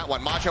back of that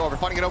one. Mach, however,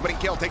 finding an opening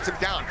kill, takes him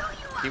down.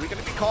 Kiwi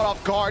going to be caught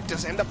off guard,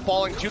 does end up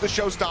falling to the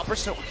showstopper,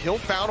 so kill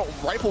found,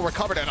 rifle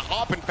recovered, and an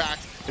op, in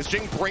fact, as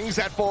Jing brings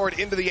that forward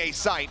into the A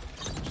site.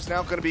 Just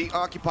now going to be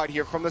occupied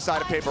here from the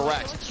side of Paper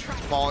Rex.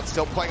 Fallen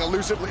still playing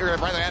elusively, or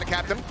rather, had a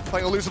captain,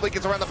 playing elusively,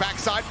 gets around the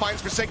backside,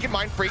 finds Forsaken,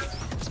 Mind Freak.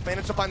 Just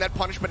managed to find that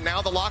punish, but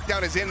now the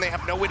lockdown is in. They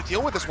have no way to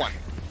deal with this one.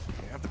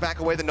 They have to back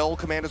away the Null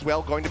command as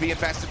well, going to be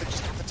invested. They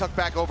just have to tuck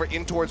back over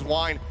in towards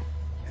Wine.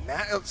 And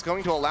that is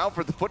going to allow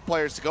for the FUT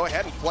players to go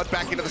ahead and flood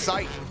back into the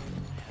site.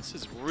 This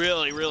is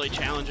really, really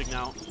challenging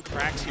now.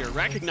 Krax here,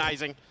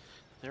 recognizing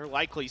they're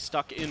likely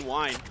stuck in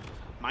Wine.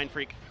 Mind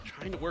Freak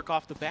trying to work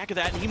off the back of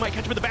that, and he might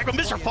catch him in the back, but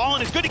Mr.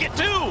 Fallen is good to get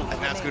 2! And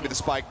that's going to be the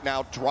spike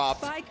now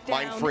dropped.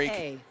 Mind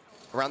Freak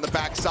around the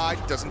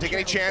backside, doesn't take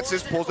any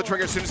chances, pulls the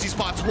trigger as soon as he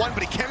spots one,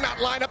 but he cannot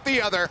line up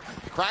the other.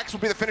 Krax will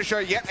be the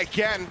finisher yet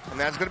again, and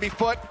that's going to be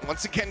FUT,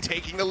 once again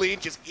taking the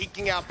lead, just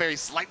eking out very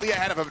slightly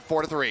ahead of him at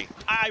 4-3.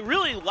 I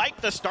really like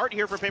the start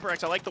here for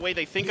PaperX. I like the way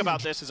they think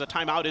about this as a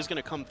timeout is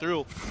going to come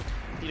through.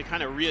 Need to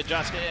kind of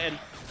readjust it. And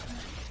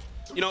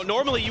you know,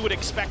 normally you would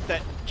expect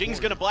that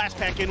Jing's going to blast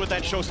back in with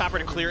that showstopper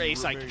to clear A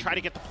site, to try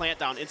to get the plant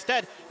down.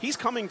 Instead, he's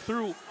coming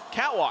through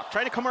catwalk,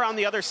 trying to come around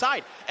the other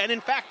side. And in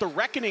fact, the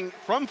Reckoning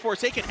from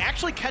Forsaken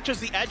actually catches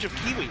the edge of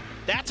Kiwi.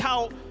 That's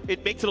how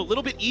it makes it a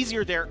little bit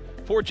easier there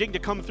for Jing to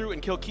come through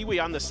and kill Kiwi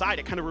on the side.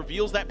 It kind of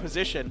reveals that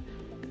position.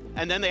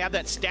 And then they have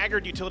that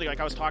staggered utility like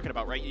I was talking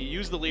about, right? You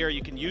use the Lear,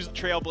 you can use the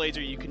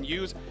Trailblazer, you can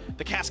use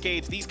the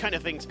Cascades, these kind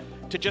of things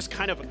to just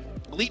kind of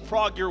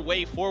leapfrog your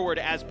way forward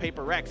as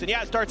PaperX. And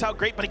yeah, it starts out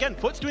great, but again,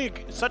 FUT's doing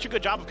such a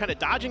good job of kind of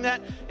dodging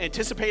that,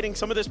 anticipating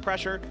some of this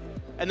pressure,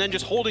 and then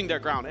just holding their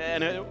ground.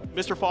 And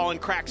Mr. Fallen,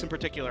 Krax in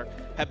particular,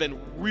 have been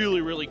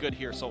really, really good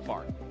here so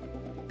far.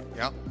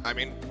 Yeah, I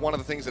mean, one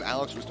of the things that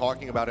Alex was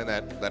talking about in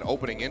that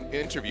opening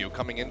interview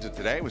coming into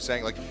today was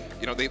saying, like,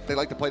 you know, they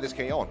like to play this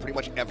KO on pretty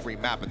much every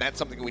map, and that's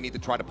something we need to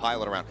try to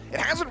pilot around. It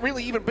hasn't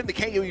really even been the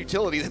KO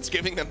utility that's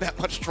giving them that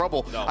much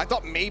trouble. No. I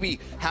thought maybe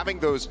having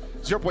those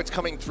 0 points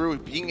coming through,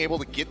 being able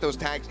to get those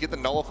tags, get the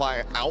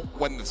nullifier out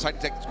when the side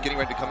attack is getting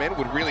ready to come in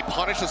would really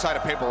punish the side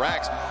of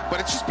PaperX, but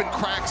it's just been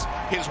Krax.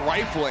 His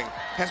rifling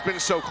has been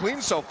so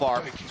clean so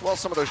far, as well as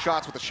some of those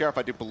shots with the Sheriff,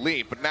 I do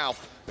believe. But now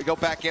we go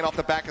back in off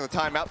the back of the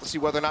timeout to see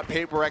whether or not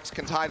PaperX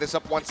can tie this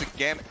up once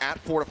again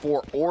at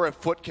 4-4, or if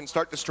FUT can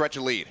start to stretch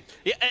a lead.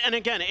 Yeah, and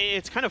again,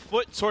 it's kind of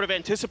FUT sort of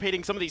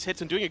anticipating some of these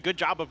hits and doing a good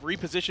job of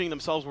repositioning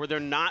themselves where they're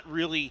not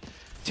really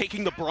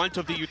taking the brunt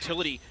of the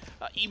utility.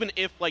 Even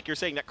if, like you're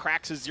saying, that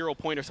Krax's 0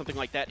 point or something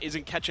like that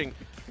isn't catching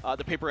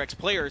the PaperX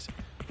players,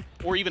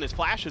 or even his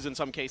flashes in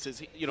some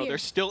cases, you know, they're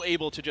still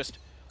able to just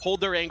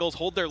hold their angles,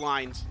 hold their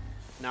lines.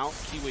 Now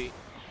Kiwi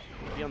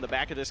will be on the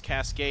back of this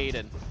Cascade,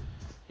 and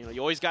you know,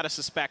 you always got to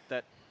suspect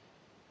that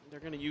they're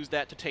going to use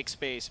that to take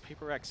space.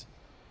 PaperX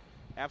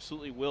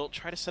absolutely will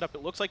try to set up,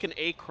 it looks like an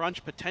A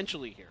crunch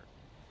potentially here.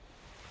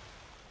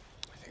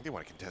 I think they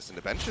want to contest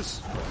into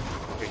benches.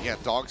 Okay, yeah,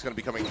 Dog's going to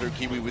be coming through.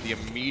 Kiwi with the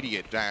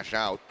immediate dash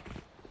out.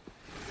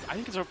 I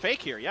think it's a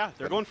fake here, yeah.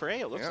 They're going for A,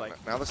 it looks like.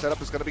 Now the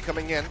setup is going to be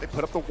coming in. They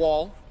put up the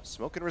wall.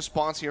 Smoke and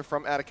response here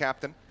from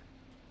Attacaptain.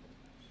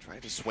 Trying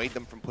to dissuade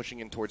them from pushing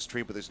in towards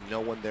tree, but there's no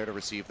one there to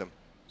receive them.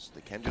 So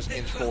they can just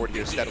inch forward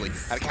here steadily.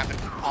 Attacaptain,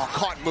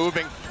 caught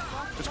moving.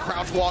 Just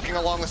crouch walking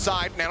along the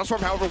side. Nanostorm,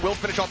 however, will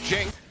finish off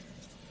Jing.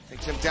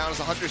 Takes him down as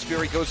the Hunter's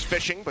Fury goes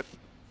fishing, but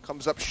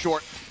comes up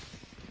short.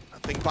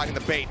 Nothing finding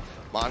the bait.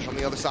 Maj on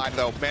the other side,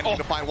 though, managing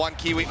to find one.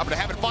 Kiwi up to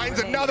heaven, finds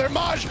another.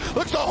 Maj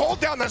looks to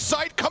hold down the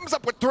site, comes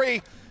up with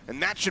 3,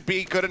 and that should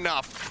be good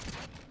enough.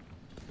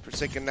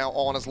 Forsaken now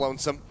all on his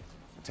lonesome.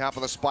 Tap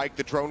on the spike,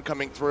 the drone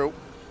coming through.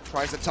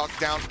 Tries to tuck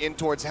down in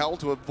towards Hell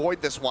to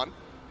avoid this one.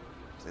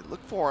 They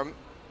look for him.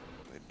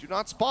 They do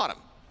not spot him.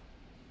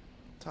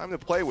 Time to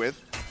play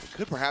with. They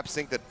could perhaps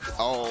think that,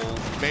 oh,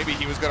 maybe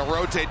he was going to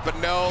rotate, but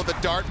no, the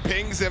dart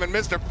pings him, and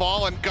Mr.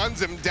 Fallen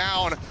guns him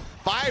down.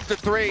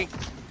 5-3.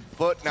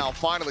 FUT now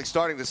finally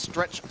starting to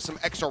stretch some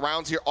extra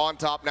rounds here on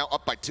top, now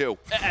up by 2.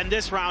 And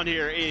this round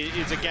here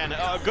is again,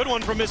 a good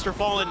one from Mr.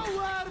 Fallen.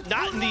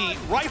 Not in the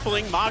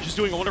rifling, Maj is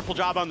doing a wonderful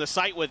job on the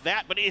site with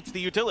that, but it's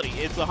the utility.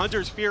 It's the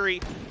Hunter's Fury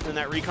and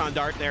that recon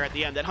dart there at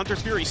the end. That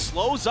Hunter's Fury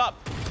slows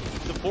up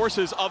the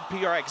forces of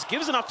PRX,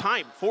 gives enough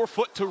time for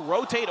FUT to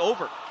rotate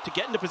over, to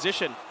get into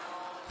position,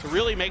 to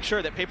really make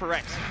sure that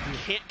PaperX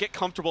can't get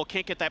comfortable,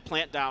 can't get that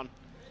plant down.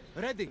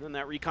 And then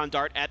that recon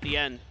dart at the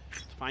end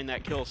to find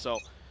that kill. So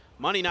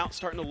money now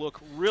starting to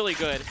look really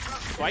good.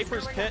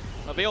 Viper's Pit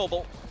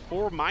available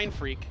for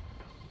Mindfreak.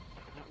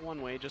 Not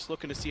one way, just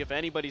looking to see if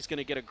anybody's going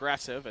to get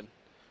aggressive, and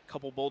a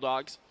couple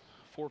Bulldogs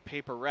for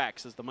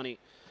PaperX as the money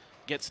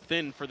gets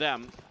thin for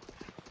them.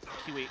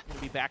 Kiwi going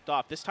to be backed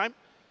off. This time,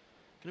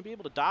 going to be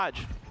able to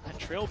dodge that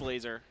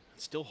Trailblazer and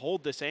still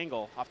hold this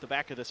angle off the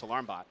back of this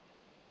alarm bot.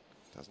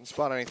 Doesn't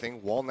spot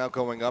anything. Wall now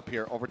going up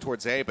here over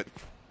towards A, but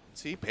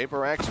see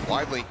PaperX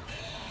widely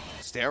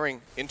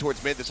staring in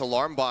towards mid. This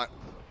alarm bot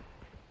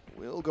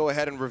will go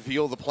ahead and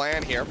reveal the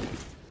plan here.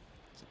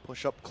 So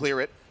push up, clear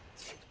it.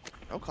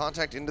 No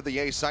contact into the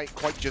A site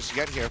quite just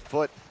yet here.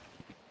 FUT,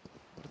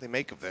 what do they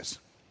make of this?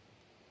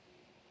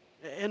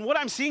 And what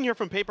I'm seeing here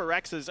from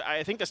PaperX is,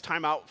 I think this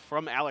timeout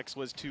from Alex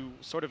was to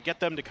sort of get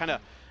them to kind of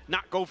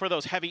not go for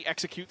those heavy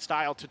execute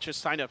style, to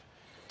just kind of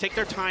take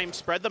their time,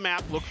 spread the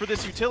map, look for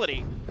this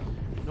utility.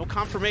 No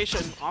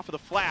confirmation off of the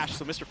flash,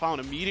 so Mr. Fallen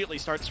immediately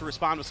starts to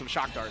respond with some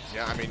shock darts.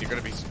 Yeah, I mean, you're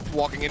going to be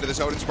walking into this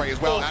Odin spray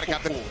as well.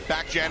 Attacaptain,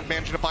 back gen,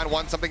 managing to find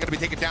one. Something going to be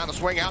taken down. The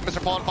swing out. Mr.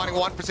 Fallen finding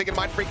one. Forsaken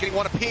Mindfreak getting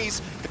one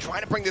apiece. They're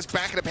trying to bring this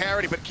back into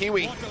parity, but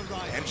Kiwi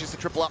manages to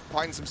triple up,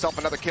 finds himself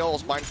another kill.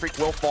 Mindfreak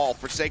will fall.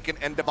 Forsaken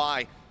and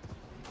Devi.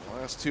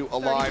 Last 2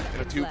 alive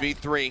in a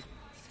 2v3.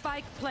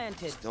 Spike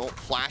planted. Still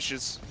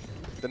flashes.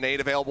 The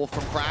nade available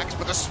from Krax,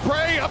 but the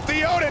spray of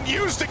the Odin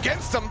used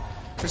against him.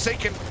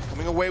 Forsaken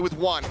coming away with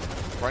 1.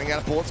 Running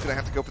out of bullets, gonna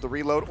have to go for the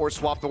reload or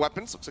swap the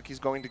weapons. Looks like he's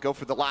going to go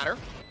for the latter.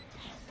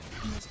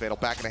 Fatal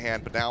back in the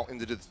hand, but now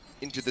into the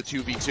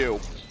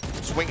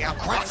 2v2. Swing out,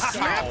 cross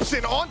snaps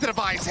in onto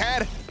Devi's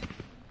head.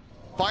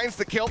 Finds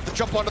the kill to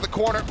jump onto the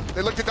corner.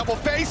 They look to double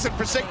face, and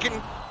Forsaken,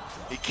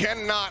 he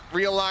cannot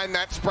realign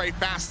that spray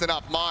fast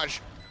enough. Maj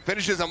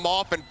finishes him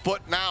off, and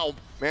FUT now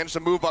managed to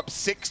move up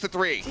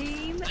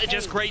 6-3.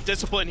 Just great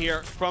discipline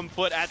here from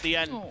FUT at the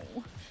end.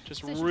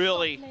 Just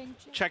really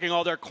checking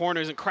all their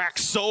corners, and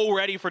Crack's so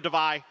ready for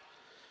Devi.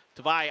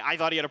 Devi, I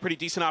thought he had a pretty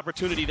decent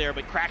opportunity there,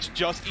 but Crack's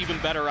just even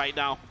better right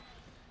now.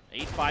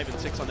 8, 5, and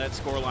 6 on that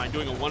scoreline,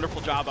 doing a wonderful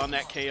job on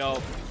that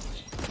KO.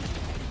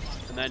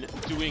 And then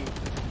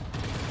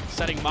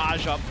setting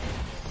Maj up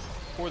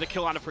for the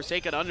kill on a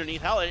Forsaken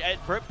underneath. Hell,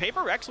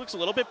 Paper Rex looks a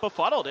little bit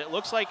befuddled. It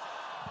looks like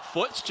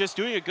FUT's just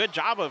doing a good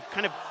job of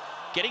kind of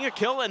getting a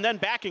kill and then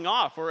backing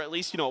off, or at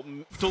least, you know,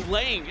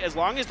 delaying as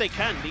long as they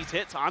can these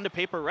hits onto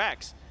Paper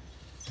Rex.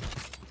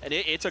 And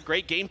it's a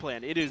great game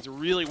plan. It is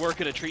really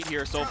working a treat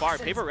here so far.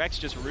 Paper Rex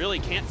just really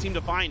can't seem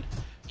to find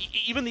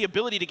even the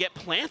ability to get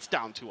plants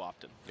down too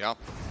often. Yeah.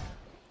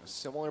 A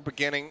similar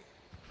beginning.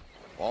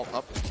 Ball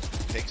up,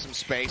 take some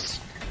space.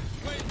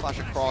 Flash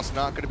across,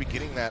 not going to be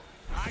getting that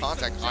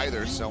contact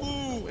either, so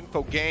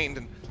info gained.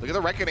 And look at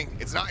the Reckoning.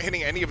 It's not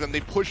hitting any of them.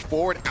 They push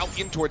forward out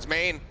in towards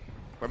main,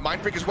 where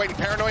Mindfreak is waiting.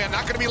 Paranoia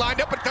not going to be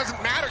lined up, but it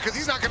doesn't matter because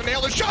he's not going to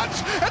nail the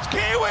shots. That's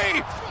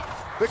Kiwi!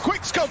 The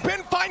quick scope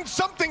in, finds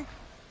something,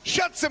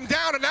 shuts him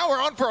down, and now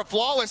we're on for a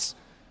flawless.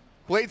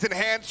 Blades in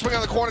hand, swing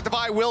on the corner.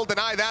 Devi will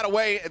deny that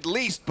away at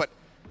least, but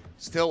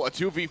still a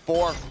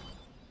 2v4.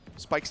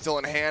 Spike still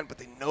in hand, but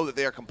they know that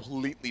they are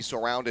completely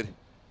surrounded.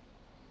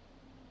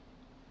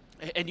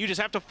 And you just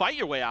have to fight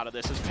your way out of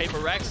this as Paper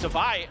Rex.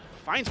 Devi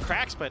finds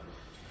Cracks, but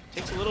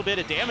takes a little bit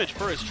of damage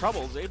for his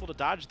troubles. Able to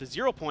dodge the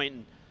 0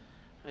 point.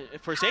 And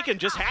Forsaken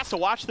just has to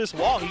watch this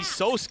wall. He's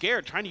so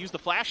scared, trying to use the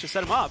flash to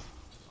set him up.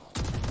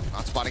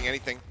 Not spotting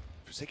anything.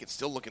 Forsaken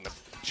still looking to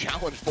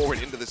challenge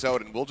forward into the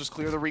zone, and we'll just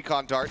clear the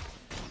recon dart.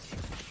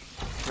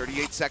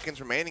 38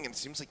 seconds remaining, and it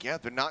seems like, yeah,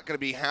 they're not going to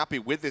be happy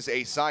with this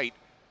A site.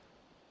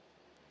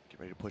 Get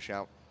ready to push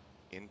out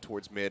in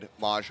towards mid.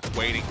 Maj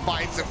waiting,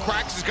 finds him.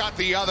 Cracks has got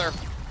the other.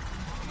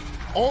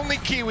 Only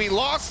Kiwi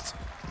lost.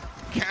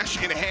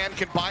 Cash in hand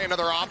can buy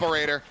another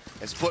operator,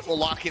 as FUT will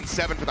lock in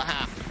 7 for the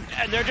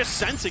half. And they're just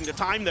sensing the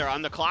time there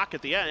on the clock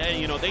at the end. And,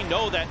 you know, they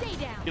know that,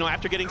 you know,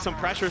 after getting some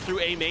pressure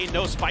through A main,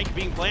 no spike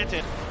being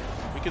planted,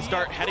 we can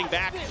start heading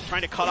back,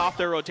 trying to cut off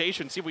their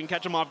rotation, see if we can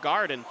catch them off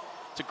guard. And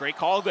it's a great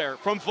call there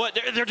from FUT.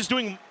 They're just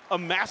doing a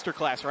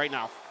masterclass right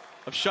now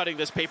of shutting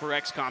this Paper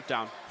X comp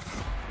down.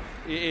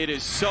 It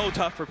is so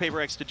tough for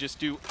Paper X to just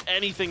do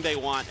anything they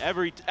want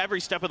every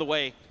step of the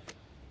way.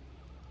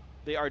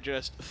 They are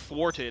just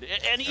thwarted.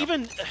 And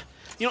even,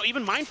 you know,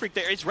 even Mindfreak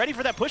there is ready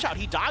for that push out.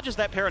 He dodges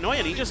that Paranoia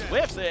and he just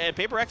whiffs. And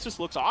Paper X just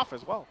looks off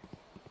as well.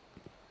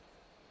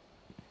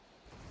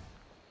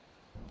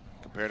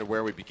 Compared to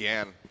where we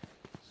began,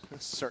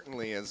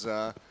 certainly has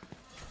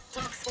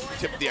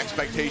tipped the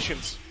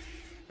expectations.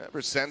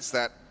 Ever since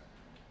that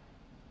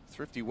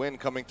thrifty win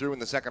coming through in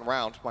the second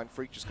round,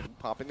 Mindfreak just going to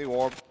pop in the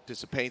orb,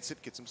 dissipates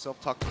it, gets himself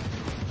tucked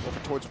over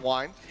towards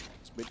Wine.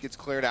 His mid gets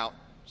cleared out,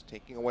 just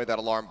taking away that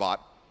alarm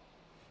bot.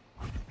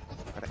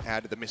 Try to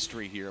add to the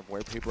mystery here of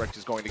where Paper X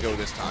is going to go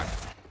this time.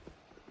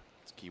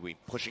 It's Kiwi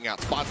pushing out,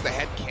 spots the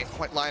head, can't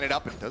quite line it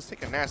up. It does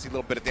take a nasty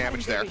little bit of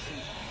damage there.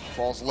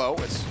 Falls low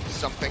as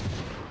something.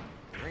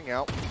 Bring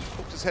out,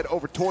 pokes his head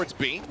over towards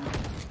B.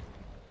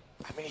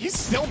 I mean, he's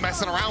still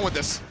messing around with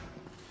this.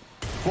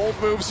 Bold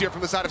moves here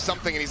from the side of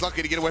something, and he's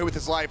lucky to get away with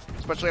his life,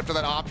 especially after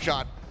that op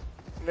shot.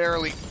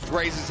 Narrowly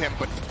grazes him,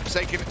 but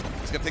Forsaken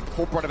is going to take the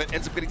full brunt of it.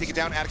 Ends up getting taken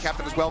down. Add a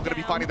captain as well. Going to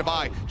be finding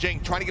Devi.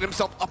 Jing trying to get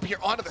himself up here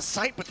onto the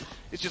site, but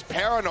it's just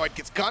paranoid.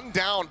 Gets gunned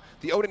down.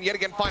 The Odin yet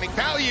again finding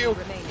value.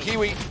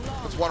 Kiwi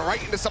puts one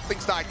right into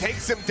something's thigh.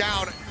 Takes him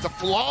down. It's a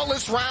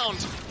flawless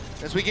round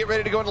as we get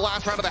ready to go into the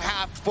last round of the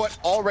half. FUT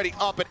already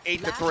up at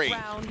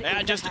 8-3.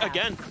 Yeah, just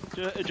again,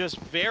 just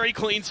very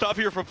clean stuff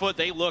here from FUT.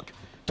 They look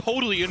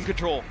totally in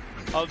control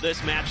of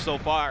this match so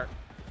far.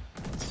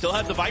 Still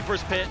have the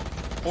Viper's Pit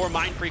for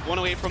Mindfreak, 1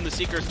 away from the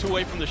Seekers, 2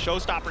 away from the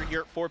Showstopper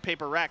here for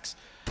Paper Rex.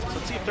 So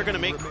let's see if they're going to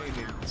make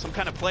some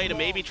kind of play to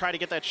maybe try to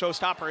get that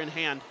Showstopper in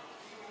hand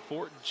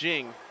for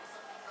Jing.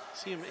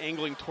 See him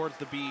angling towards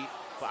the B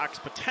box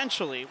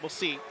potentially. We'll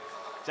see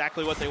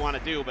exactly what they want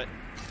to do, but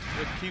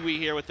with Kiwi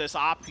here with this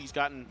op, he's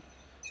gotten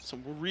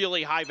some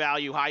really high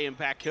value, high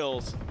impact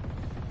kills.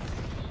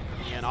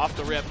 And off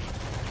the rip,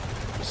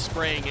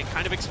 spraying it,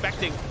 kind of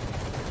expecting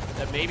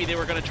that maybe they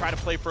were going to try to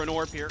play for an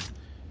orb here.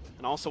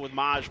 And also with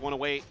Maj 1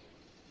 away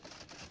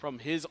from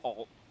his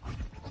ult.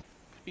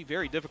 Could be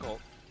very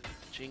difficult.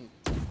 Jing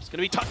is going to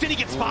be tucked in, he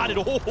gets spotted.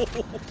 Oh.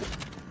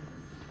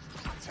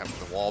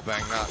 Attempting the wall bang,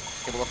 not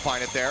able to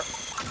find it there.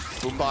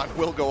 Boombot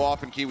will go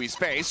off in Kiwi's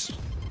face.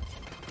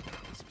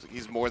 Seems like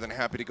he's more than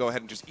happy to go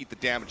ahead and just eat the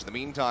damage. In the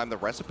meantime, the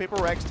rest of Paper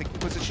Rex taking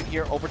position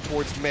here over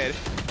towards mid.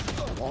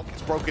 Wall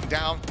gets broken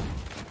down.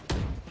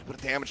 bit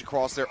of damage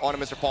across there onto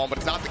Mr. Palm, but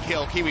it's not the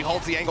kill. Kiwi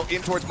holds the angle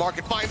in towards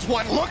Market, finds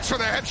one, looks for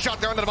the headshot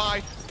there on the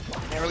Divide.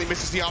 Narrowly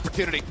misses the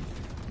opportunity.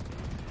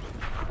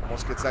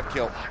 Almost gets that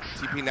kill.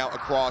 TP now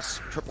across,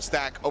 triple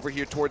stack over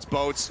here towards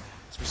Boats.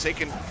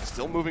 Forsaken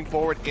still moving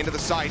forward into the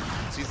site.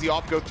 Sees the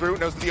off go through,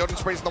 knows that the Odin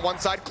sprays on the one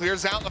side,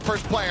 clears out the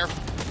first player.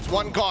 It's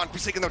one gone.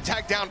 Forsaken though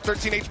tagged down,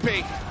 13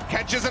 HP.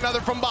 Catches another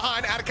from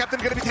behind. Ada Captain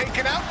gonna be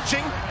taken out.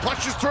 Jing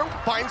pushes through,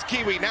 finds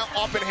Kiwi. Now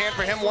off in hand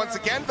for him once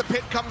again. The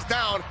pit comes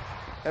down.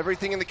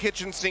 Everything in the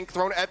kitchen sink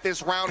thrown at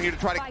this round here to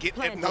try to get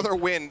another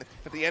win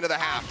at the end of the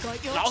half.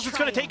 All it's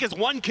gonna take is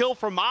one kill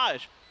from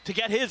Maj to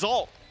get his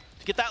ult,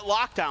 to get that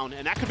lockdown,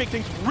 and that could make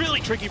things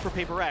really tricky for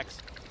Paper X.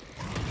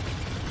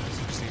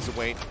 Sees the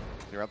wait.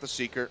 Clear out the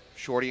Seeker.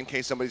 Shorty in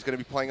case somebody's going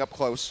to be playing up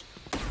close.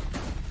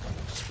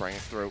 Spraying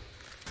it through.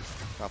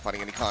 Not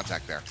finding any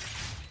contact there.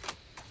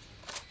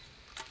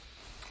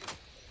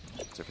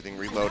 Gets everything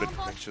reloaded.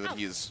 Make sure that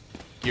he's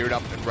geared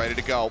up and ready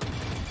to go.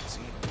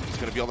 See if he's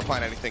going to be able to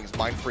find anything. His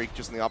Mind Freak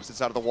just on the opposite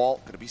side of the wall.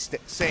 Going to be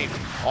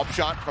safe. Off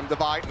shot from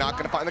Divide. Not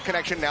going to find the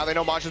connection. Now they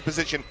know Maj's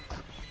position.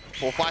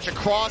 Full flash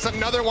across.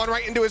 Another one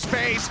right into his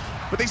face.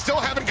 But they still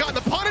haven't gotten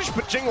the punish,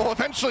 but Jing will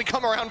eventually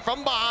come around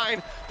from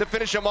behind to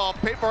finish him off.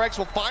 Paper X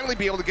will finally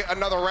be able to get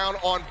another round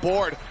on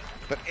board.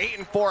 But 8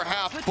 and 4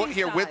 half FUT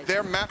here with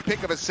their map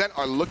pick of Ascent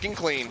are looking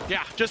clean.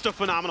 Yeah, just a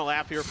phenomenal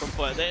app here from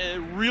FUT. They're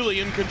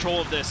really in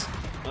control of this.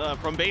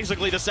 From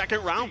basically the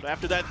second round.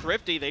 After that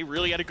Thrifty, they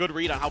really had a good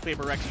read on how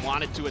Paper X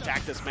wanted to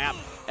attack this map.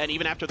 And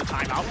even after the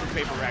timeout from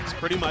Paper X,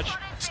 pretty much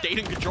stayed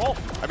in control.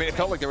 I mean, it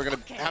felt like they were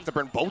going to have to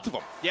burn both of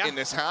them in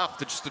this half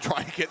to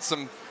try to get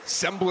some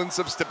semblance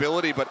of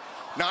stability, but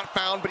not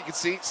found. But you can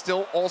see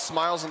still all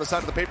smiles on the side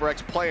of the Paper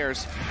X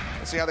players.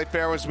 Let's see how they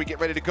fare as we get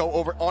ready to go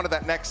over onto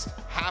that next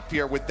half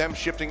here with them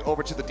shifting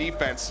over to the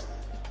defense.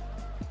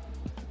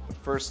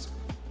 First,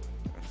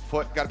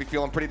 FUT got to be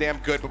feeling pretty damn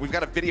good, but we've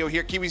got a video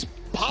here. Kiwi's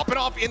popping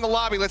off in the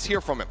lobby. Let's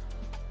hear from him.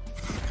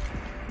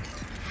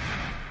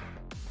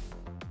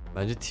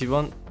 Bence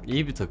T1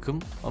 iyi bir takım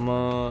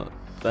ama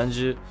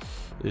bence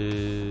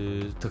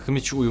takım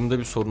içi uyumda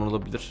bir sorun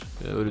olabilir.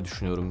 Öyle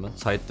düşünüyorum ben.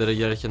 Site'lere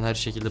girerken her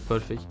şekilde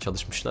perfect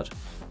çalışmışlar.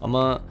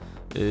 Ama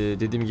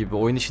dediğim gibi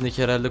oyun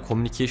içindeki herhalde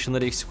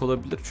communication'ları eksik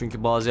olabilir.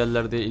 Çünkü bazı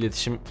yerlerde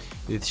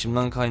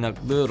iletişimden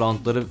kaynaklı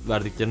roundları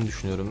verdiklerini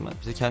düşünüyorum ben.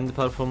 İşte kendi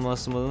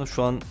performansımdan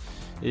şu an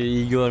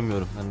iyi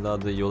görmüyorum. Yani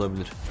daha da iyi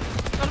olabilir.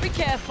 Gotta be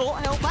careful.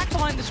 Held back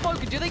behind the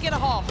smoke. Do they get a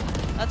half?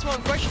 That's what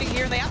I'm questioning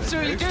here, and they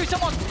absolutely do.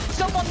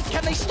 Someone,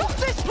 can they stop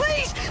this,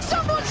 please?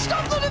 Someone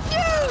stop the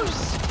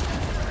defuse!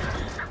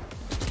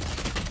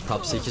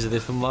 Top 8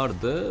 hedefim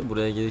vardı.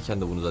 Buraya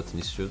gelirken de bunu zaten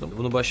istiyordum.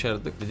 Bunu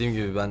başardık. Dediğim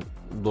gibi ben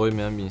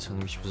doymayan bir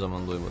insanım. Hiçbir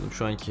zaman doymadım.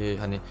 Şu anki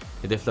hani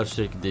hedefler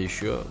sürekli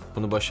değişiyor.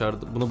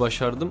 Bunu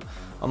başardım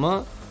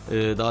ama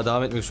daha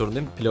devam etmek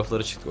zorundayım.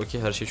 Playoff'lara çıktık.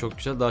 Okey, her şey çok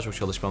güzel. Daha çok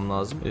çalışmam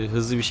lazım.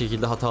 Hızlı bir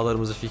şekilde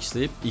hatalarımızı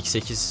fixleyip ilk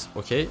 8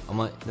 okey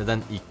ama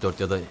neden ilk 4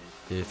 ya da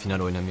final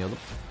oynamayalım?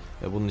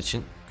 Bunun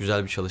için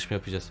güzel bir çalışma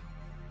yapacağız.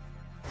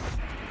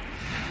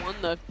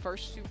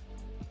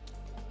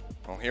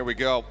 Well, here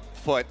we go.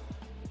 FUT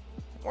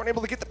weren't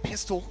able to get the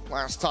pistol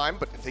last time,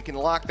 but if they can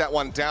lock that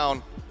one down,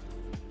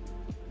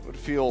 it would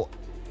feel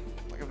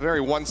like a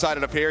very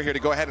one-sided affair here to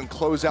go ahead and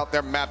close out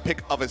their map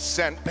pick of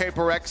Ascent.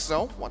 Paper X,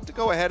 so want to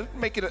go ahead and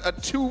make it a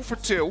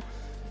 2-for-2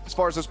 as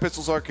far as those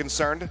pistols are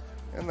concerned,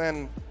 and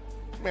then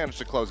manage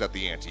to close out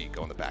the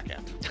anti-eco in the back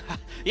end.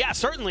 Yeah,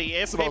 certainly.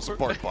 That's the most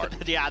important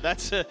part. Yeah,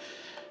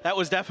 that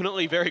was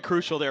definitely very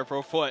crucial there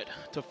for FUT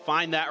to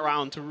find that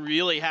round, to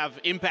really have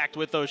impact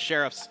with those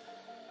sheriffs.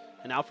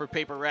 And now for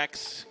Paper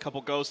X, a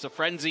couple ghosts, a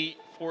frenzy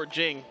for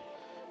Jing,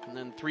 and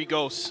then 3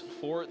 ghosts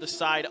for the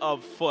side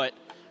of FUT.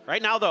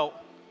 Right now, though,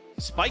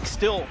 Spike's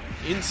still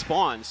in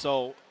spawn,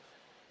 so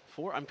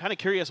I'm kind of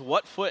curious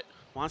what FUT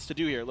wants to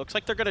do here. Looks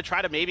like they're going to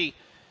try to maybe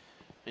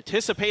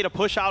anticipate a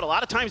push out. A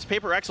lot of times,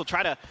 Paper X will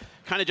try to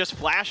kind of just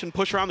flash and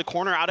push around the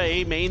corner out of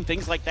A main,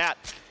 things like that.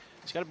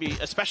 It's got to be,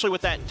 especially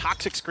with that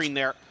toxic screen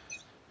there,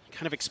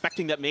 kind of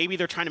expecting that maybe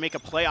they're trying to make a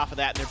play off of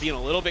that, and they're being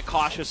a little bit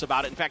cautious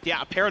about it. In fact,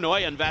 yeah,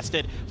 Paranoia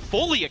invested,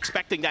 fully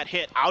expecting that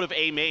hit out of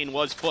A main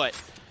was FUT.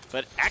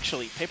 But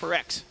actually, Paper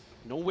X,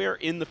 nowhere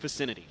in the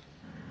vicinity.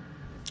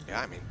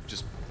 Yeah, I mean,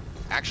 just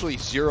actually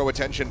zero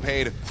attention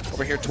paid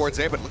over here towards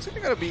A, but it looks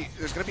like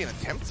there's gonna be an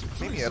attempt,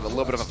 maybe a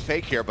little bit of a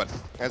fake here, but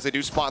as they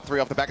do spot 3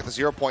 off the back of the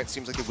 0 point,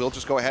 seems like they will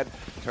just go ahead,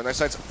 turn their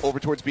sights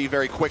over towards B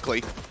very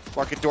quickly.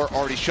 Market door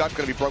already shut,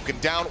 gonna be broken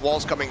down,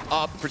 walls coming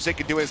up.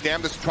 Forsaken doing his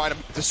damnedest to try to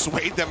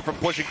dissuade them from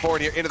pushing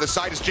forward here into the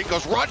side as Jing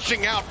goes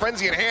rushing out,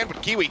 frenzy in hand, but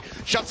Kiwi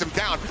shuts him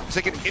down.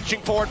 Forsaken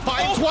inching forward,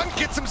 finds one,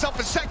 gets himself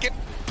a second.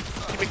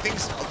 Keeping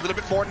things a little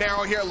bit more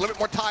narrow here, a little bit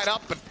more tied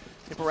up, but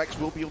Paper X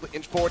will be able to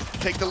inch forward,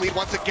 take the lead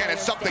once again, and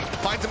something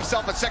finds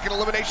himself a second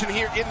elimination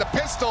here in the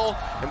pistol,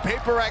 and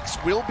Paper X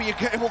will be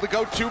able to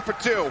go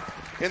 2-for-2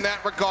 in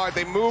that regard.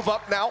 They move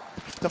up now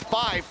to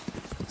 5.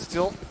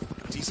 Still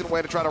a decent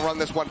way to try to run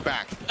this one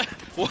back.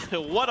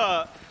 What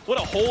a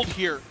hold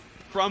here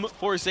from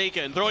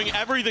Forsaken, throwing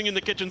everything in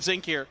the kitchen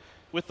sink here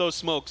with those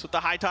smokes, with the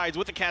high tides,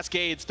 with the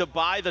cascades to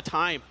buy the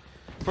time.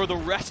 for the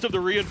rest of the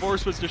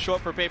reinforcements to show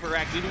up for Paper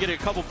Rex, even getting a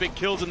couple big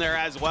kills in there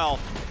as well.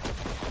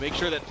 Make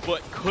sure that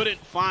FUT couldn't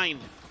find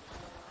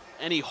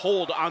any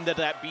hold onto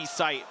that B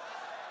site.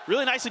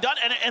 Really nicely done,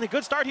 and a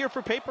good start here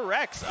for Paper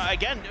Rex.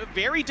 Again,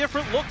 very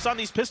different looks on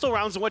these pistol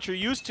rounds than what you're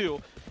used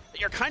to.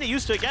 You're kind of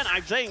used to, again,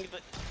 I'm saying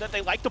that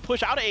they like to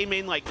push out A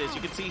main like this.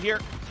 You can see here,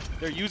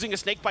 they're using a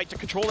snake bite to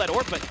control that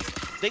orb, but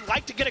they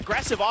like to get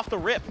aggressive off the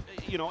rip,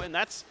 you know, and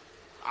that's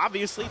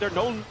obviously, they're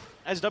known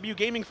as W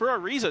Gaming for a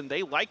reason.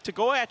 They like to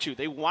go at you.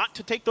 They want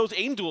to take those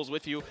aim duels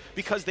with you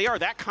because they are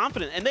that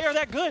confident and they are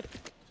that good.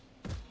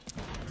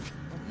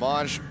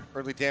 Maj,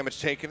 early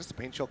damage taken as the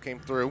paint shell came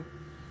through.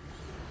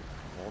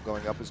 All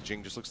going up as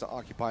Jing just looks to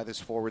occupy this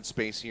forward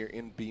space here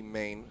in B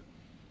main.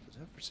 Does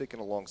have Forsaken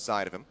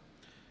alongside of him.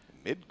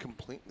 Mid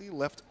completely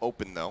left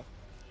open though.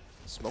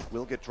 Smoke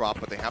will get dropped,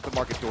 but they have the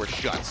market door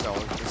shut, so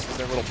this is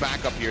their little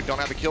backup here. Don't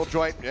have a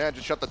killjoy? Yeah,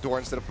 just shut the door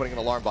instead of putting an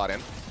alarm bot in.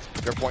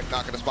 Their point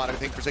not going to spot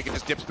anything. Forsaken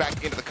just dips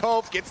back into the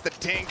cove, gets the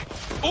tink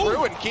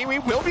through, and Kiwi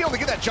will be able to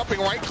get that jumping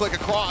right click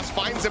across.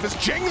 Finds him as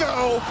Jing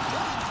though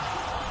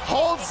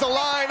holds the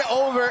line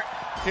over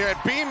here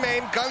at B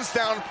main. Guns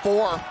down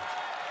 4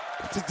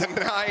 to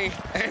deny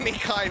any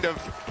kind of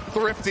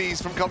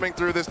thrifties from coming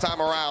through this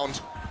time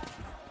around.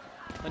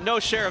 And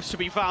no sheriffs to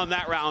be found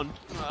that round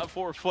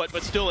for FUT,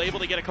 but still able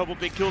to get a couple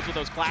big kills with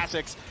those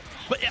classics.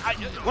 But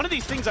one of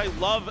these things I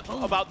love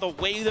about the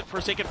way that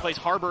Forsaken plays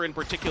Harbor in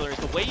particular is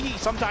the way he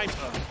sometimes,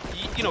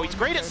 you know, he's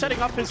great at setting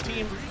up his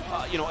team,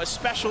 you know,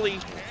 especially...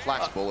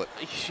 Flash bullet.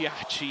 Yeah,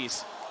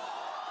 jeez.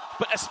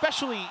 But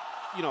especially,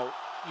 you know,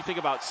 you think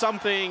about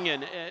something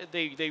and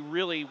they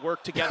really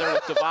work together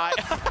with Divide.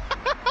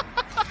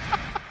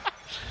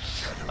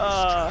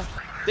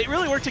 They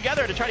really work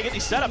together to try to get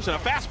these setups and a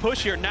fast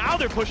push here. Now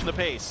they're pushing the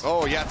pace.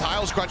 Oh yeah,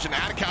 Tiles crunching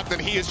at Captain.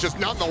 He is just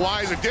none the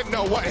wiser. Didn't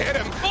know what hit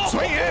him.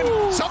 Swing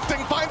in.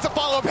 Something finds a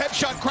follow-up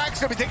headshot.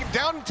 Crack's gonna be taken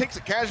down. Takes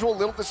a casual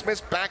little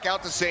dismiss back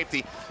out to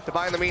safety.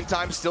 Divide in the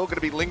meantime still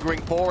gonna be lingering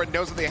forward.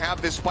 Knows that they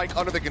have this spike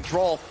under the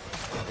control,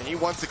 and he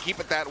wants to keep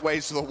it that way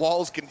so the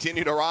walls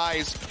continue to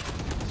rise.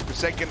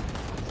 Forsaken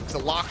to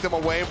lock them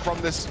away from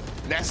this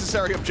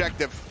necessary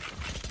objective.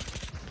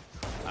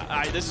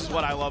 This is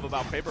what I love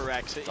about Paper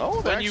Rex.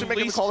 Oh, they're actually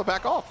making the call to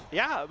back off.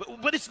 Yeah,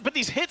 but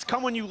these hits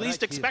come when you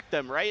least expect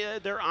them,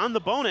 right? They're on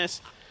the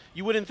bonus.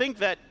 You wouldn't think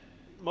that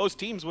most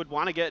teams would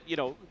want to get, you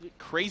know,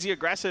 crazy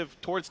aggressive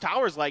towards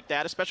towers like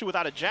that, especially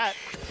without a jet.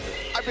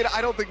 I mean,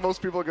 I don't think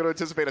most people are going to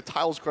anticipate a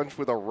Tiles crunch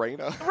with a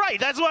Reyna. Right,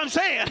 that's what I'm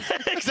saying.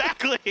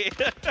 Exactly.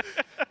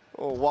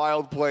 Oh,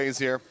 wild plays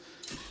here.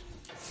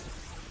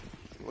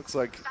 Looks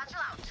like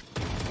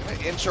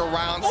inch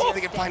around, see if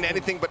they can find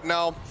anything, but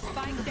no.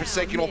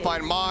 Forsaken will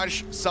find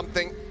Maj,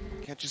 something.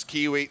 Catches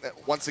Kiwi,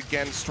 that once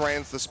again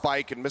strands the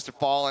spike, and Mr.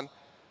 Fallen.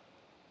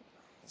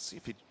 Let's see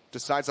if he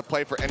decides to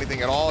play for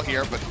anything at all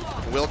here, but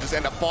will just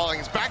end up falling.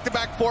 It's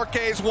back-to-back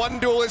 4Ks, one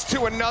duelist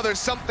to another,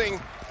 something.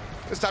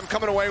 This time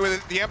coming away with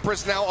it. The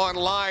Empress now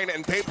online,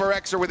 and Paper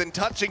X are within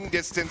touching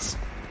distance,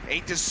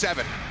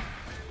 8-7.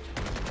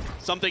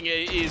 Something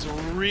is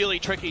really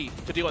tricky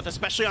to deal with,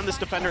 especially on this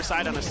defender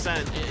side on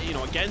Ascent. You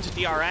know, against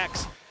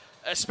DRX,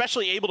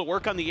 especially able to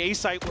work on the A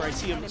site where I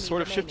see him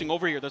sort of shifting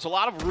over here. There's a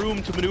lot of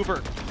room to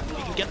maneuver.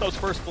 He can get those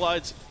first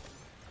bloods,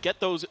 get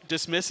those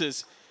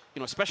dismisses, you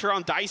know, especially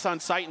around dice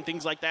on site and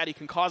things like that. He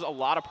can cause a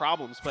lot of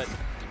problems. But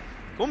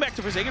going back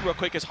to Forsaken real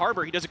quick, as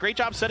Harbor, he does a great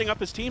job setting up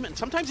his team, and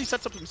sometimes he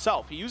sets up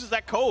himself. He uses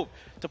that cove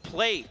to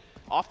play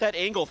off that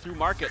angle through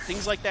market,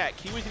 things like that.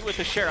 Kiwi with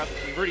the Sheriff,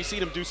 we've already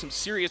seen him do some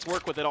serious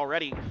work with it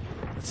already.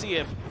 Let's see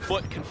if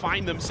FUT can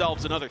find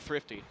themselves another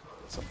thrifty.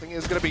 Something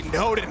is going to be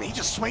noted, and he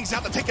just swings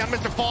out to take down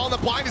Mr. Fall, and the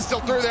blind is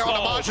still through there on the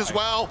Maj as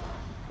well.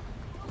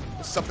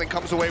 Something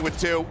comes away with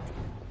 2.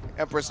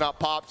 Empress not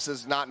popped,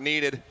 says not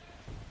needed.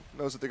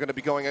 Knows that they're going to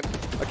be going in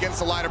against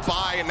the line of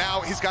buy, and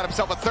now he's got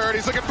himself a 3rd.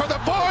 He's looking for the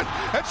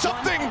 4th, and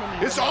something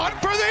is on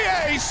for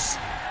the ace.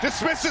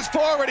 Dismisses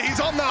forward, he's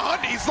on the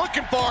hunt, he's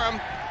looking for him.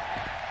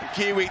 And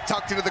Kiwi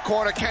tucked into the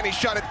corner. Can he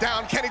shut it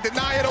down? Can he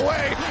deny it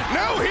away?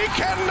 No, he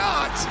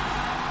cannot.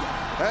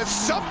 As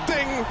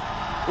something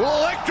will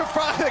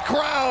electrify the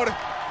crowd.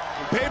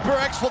 And Paper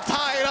X will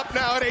tie it up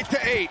now at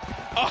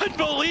 8-8.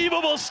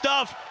 Unbelievable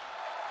stuff.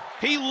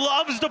 He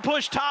loves to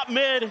push top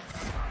mid.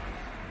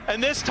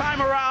 And this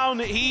time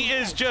around, he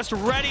is just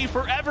ready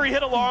for every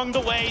hit along the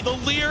way. The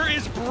Leer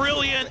is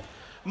brilliant.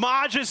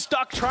 Maj is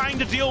stuck trying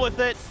to deal with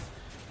it.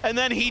 And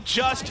then he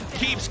just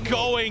keeps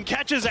going.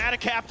 Catches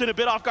Captain a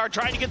bit off guard,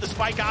 trying to get the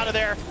spike out of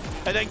there.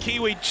 And then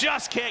Kiwi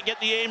just can't get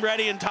the aim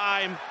ready in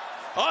time.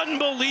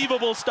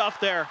 Unbelievable stuff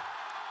there.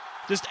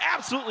 Just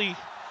absolutely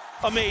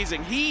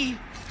amazing. He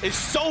is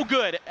so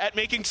good at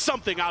making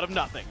something out of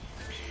nothing.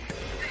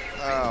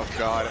 Oh,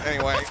 God.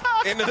 Anyway,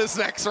 into this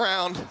next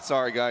round.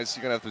 Sorry, guys.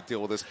 You're going to have to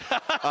deal with this.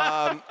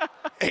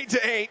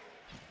 8-8.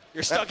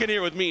 You're stuck in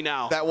here with me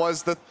now. That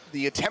was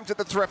the attempt at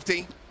the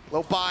thrifty.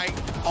 Low buy.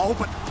 Oh,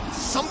 but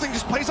something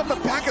just plays up the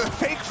back of the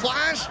fake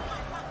flash.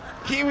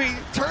 Kiwi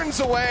turns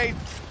away,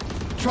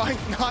 trying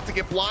not to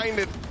get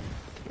blinded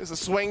as the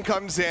swing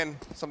comes in.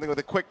 Something with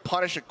a quick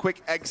punish, a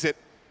quick exit.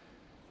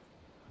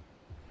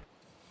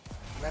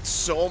 That's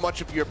so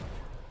much of your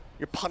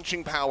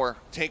punching power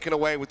taken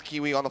away with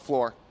Kiwi on the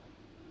floor.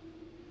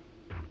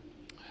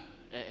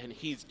 And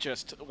he's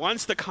just,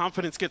 once the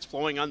confidence gets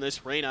flowing on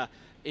this Reyna,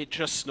 it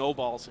just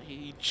snowballs.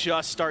 He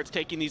just starts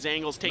taking these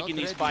angles, taking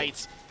these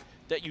fights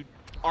that you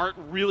aren't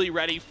really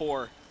ready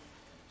for.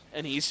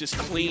 And he's just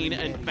clean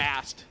and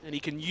fast. And he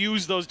can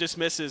use those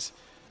dismisses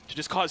to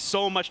just cause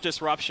so much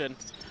disruption.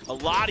 A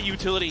lot of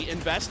utility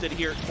invested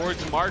here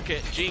towards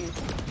market. Jing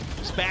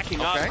just backing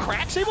up.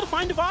 Crack's able to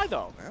find Divide,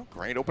 though. Well,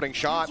 great opening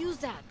shot. Use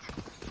that.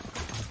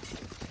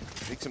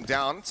 Takes him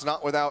down. It's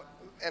not without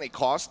any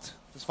cost.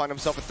 Just find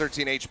himself at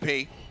 13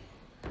 HP.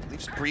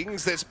 Leafs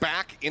brings this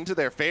back into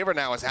their favor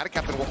now as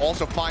Captain will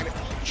also find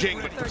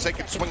Jing, but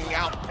Forsaken swinging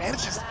out.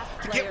 Manages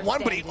to get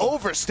one, but he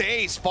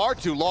overstays far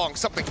too long.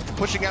 Something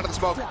pushing out of the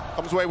smoke.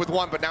 Comes away with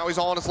one, but now he's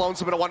all on his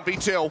lonesome in a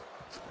 1v2.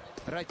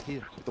 Right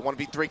here. The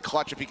 1v3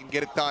 clutch if he can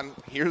get it done.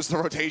 Here's the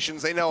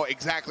rotations. They know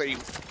exactly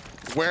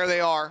where they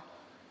are.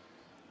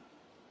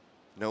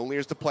 No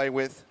Lears to play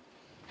with.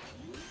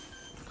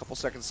 A couple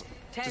seconds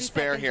to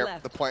spare here.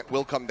 Left. The plant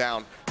will come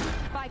down.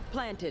 Spike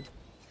planted.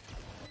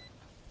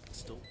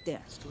 Still There.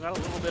 got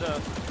a little bit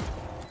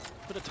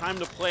of time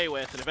to play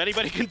with. And if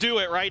anybody can do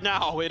it right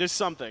now, it is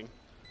something.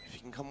 If he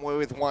can come away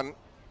with one,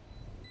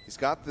 he's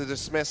got the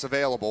dismiss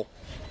available.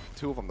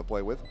 Two of them to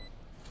play with.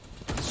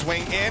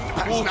 Swing in.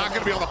 He's not going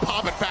to be able to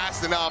pop it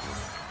fast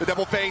enough. The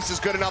double face is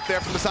good enough there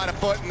from the side of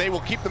FUT, and they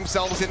will keep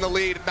themselves in the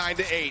lead at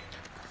 9-8.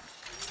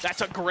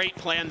 That's a great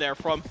plan there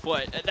from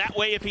FUT. That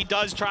way, if he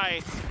does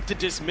try to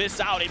dismiss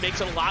out, it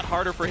makes it a lot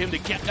harder for him to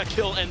get a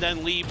kill and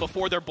then leave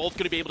before they're both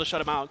going to be able to shut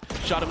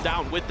him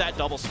down with that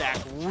double stack.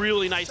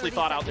 Really nicely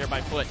thought out there by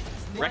FUT.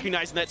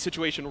 Recognizing that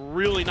situation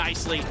really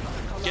nicely.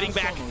 Getting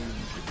back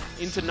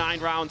into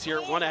 9 rounds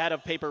here, one ahead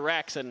of Paper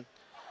Rex, and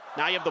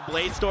now you have the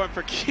Blade Storm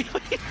for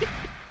Keely.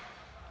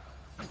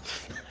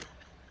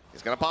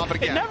 He's going to pop it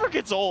again. It never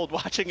gets old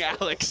watching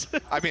Alex.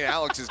 I mean,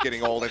 Alex is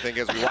getting old, I think,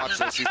 as we watch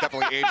this. He's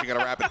definitely aging at a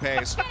rapid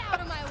pace. Get out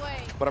of my way.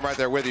 But I'm right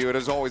there with you. It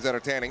is always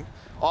entertaining.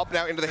 Up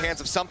now into the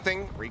hands of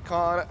something.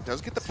 Recon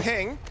does get the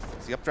ping.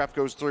 As the updraft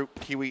goes through,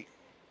 Kiwi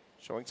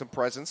showing some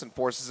presence and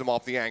forces him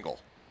off the angle.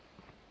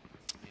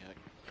 Yeah,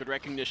 good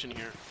recognition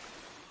here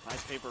by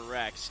Paper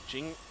Rex.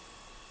 Jing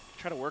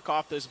try to work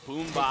off this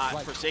boom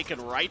bot.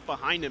 Forsaken right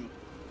behind him.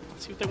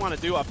 Let's see what they want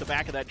to do off the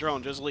back of that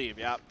drone. Just leave,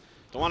 yeah.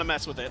 Don't want to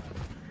mess with it.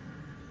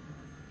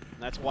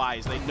 And that's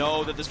wise. They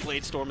know that this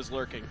Blade Storm is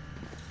lurking.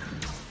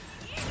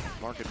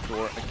 Market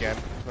door again.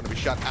 Going to be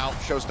shut out.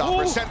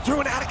 Showstopper sent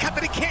through, and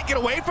Captain, he can't get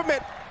away from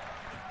it.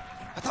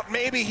 I thought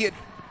maybe he had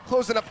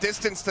closed enough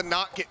distance to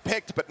not get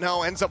picked, but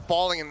no, ends up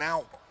falling, and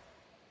now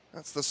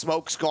that's the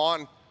smoke's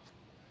gone.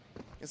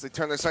 As they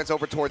turn their sights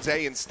over towards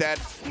A instead.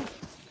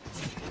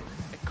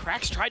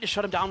 Cracks tried to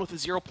shut him down with a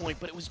 0 point,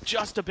 but it was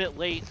just a bit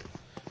late.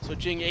 So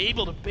Jing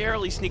able to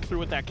barely sneak through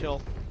with that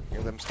kill.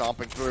 Hear them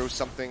stomping through,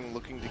 something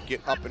looking to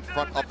get up in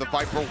front of the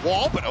Viper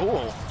wall, but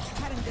oh,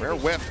 rare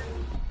whiff.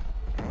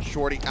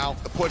 Shorty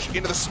out, the push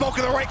into the smoke,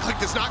 and the right click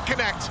does not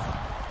connect.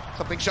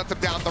 Something shuts him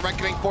down, the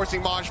Reckoning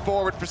forcing Maj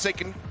forward,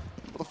 Forsaken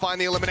able to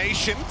find the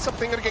elimination.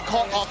 Something gonna get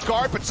caught off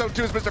guard, but so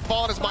too is Mr.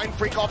 Fallen as Mind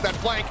Freak off that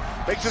flank.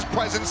 Makes his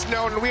presence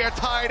known, and we are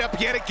tied up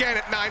yet again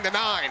at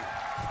 9-9.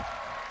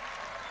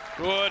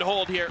 Good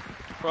hold here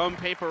from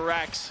Paper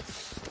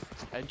Rex.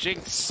 And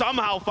Jing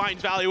somehow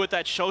finds value with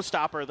that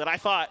showstopper that I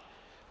thought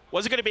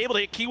wasn't going to be able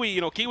to hit Kiwi.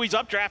 You know, Kiwi's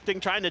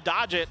updrafting, trying to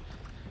dodge it.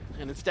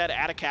 And instead,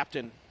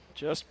 Captain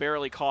just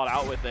barely caught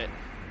out with it.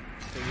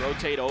 They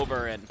rotate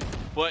over, and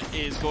FUT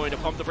is going to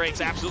pump the brakes.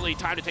 Absolutely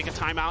time to take a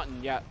timeout,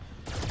 and yeah.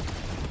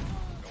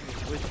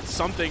 With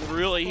something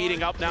really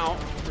heating up now,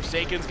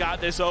 Forsaken's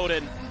got this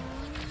Odin.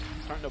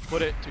 Starting to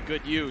put it to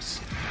good use.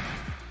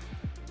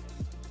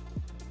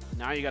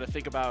 Now you got to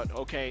think about,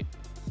 okay,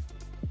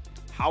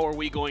 how are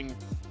we going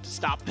to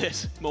stop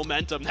this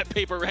momentum that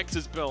Paper Rex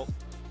has built?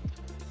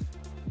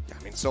 Yeah,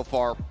 I mean, so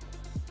far,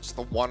 just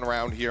the one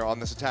round here on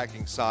this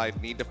attacking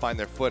side, need to find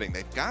their footing.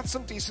 They've got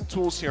some decent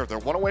tools here. They're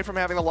one away from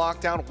having the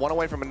lockdown, one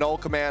away from a null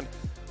command.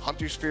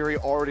 Hunter's Fury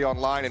already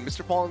online, and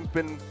Mr. Fallen's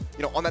been,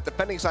 you know, on that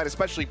defending side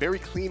especially, very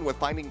clean with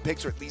finding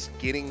picks or at least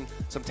getting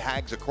some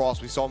tags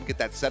across. We saw him get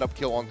that setup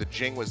kill onto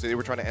Jing as they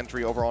were trying to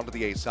entry over onto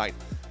the A site.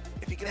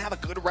 If he can have a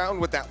good round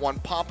with that one,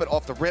 pop it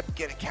off the rip,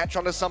 get a catch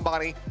onto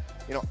somebody,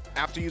 you know,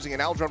 after using an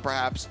Aldron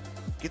perhaps,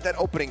 get that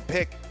opening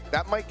pick,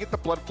 that might get the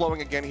blood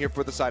flowing again here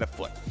for the side of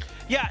FUT.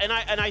 Yeah, and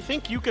I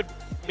think you could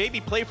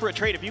maybe play for a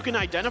trade if you can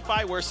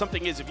identify where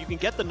something is. If you can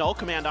get the null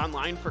command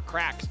online for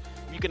Cracks,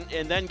 you can,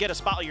 and then get a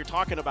spot like you're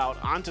talking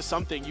about onto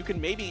something, you can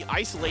maybe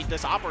isolate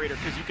this operator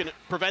because you can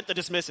prevent the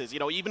dismisses. You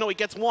know, even though he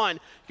gets one,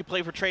 you can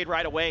play for trade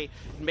right away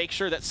and make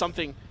sure that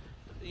something,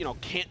 you know,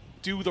 can't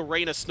do the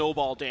Reyna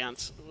snowball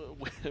dance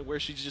where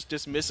she's just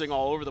dismissing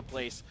all over the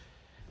place.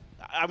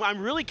 I'm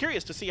really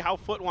curious to see how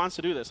FUT wants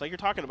to do this. Like you're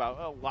talking about,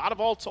 a lot of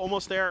ults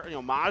almost there. You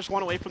know, Maj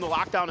one away from the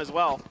lockdown as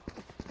well.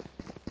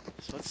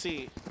 So let's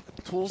see.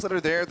 Tools that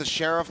are there, the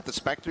Sheriff, the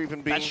Spectre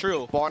even being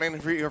bought in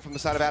here from the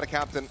side of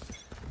Captain.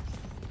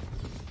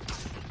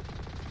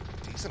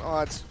 Decent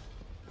odds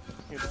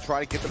here to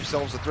try to get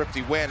themselves a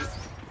thrifty win.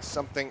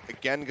 something,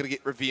 again, going to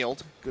get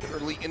revealed. Good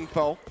early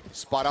info.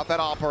 Spot out that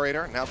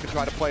operator. Now can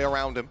try to play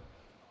around him.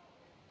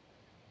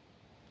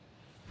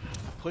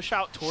 Push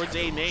out towards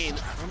A main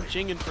from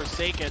Jing and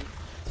Forsaken.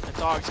 That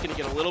dog's going to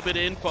get a little bit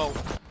of info.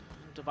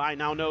 Divine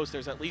now knows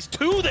there's at least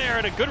 2 there,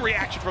 and a good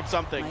reaction from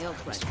something.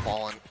 Just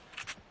fallen.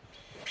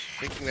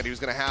 Thinking that he was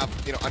going to have,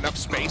 you know, enough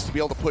space to be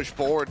able to push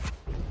forward.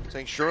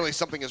 Saying surely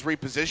something is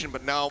repositioned,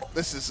 but no,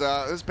 this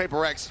is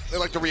Paper X. They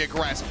like to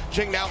re-aggress.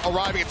 Jing now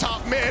arriving at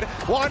top mid.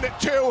 1,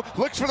 2,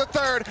 looks for the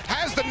third,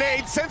 has the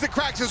nade, sends it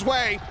cracks his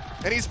way,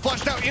 and he's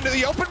flushed out into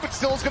the open, but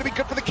still is going to be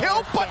good for the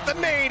kill. But the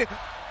nade,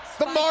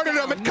 the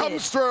martyrdom, it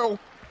comes through.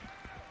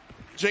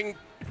 Jing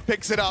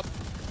picks it up.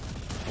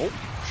 Oh,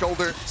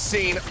 shoulder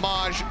seen,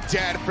 Maj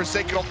dead.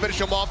 Forsaken will finish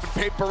him off, and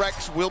Paper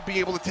X will be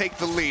able to take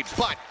the lead.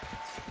 But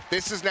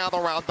this is now the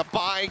round. The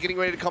buy getting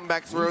ready to come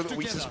back through that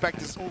we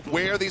suspect is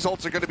where these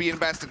ults are going to be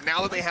invested.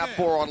 Now that they have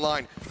 4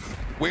 online,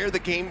 where the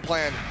game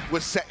plan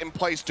was set in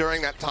place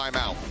during that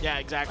timeout. Yeah,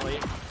 exactly.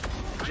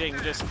 Jing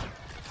just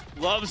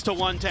loves to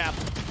one-tap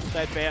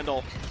that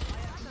Vandal.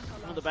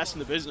 One of the best in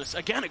the business.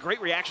 Again, a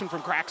great reaction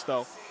from Krax,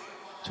 though,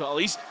 to at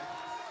least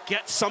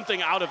get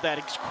something out of that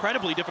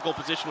incredibly difficult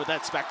position with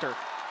that Spectre,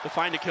 to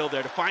find a kill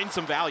there, to find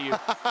some value.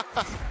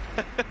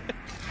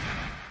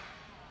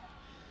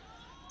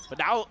 But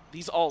now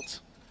these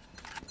ults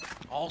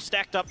all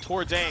stacked up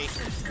towards A,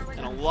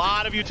 and a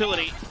lot of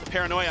utility. The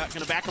Paranoia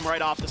gonna back him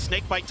right off. The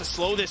Snake Bite to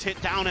slow this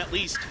hit down at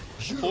least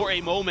for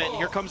a moment.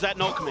 Here comes that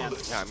null command.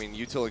 Yeah, I mean,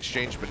 util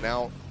exchange, but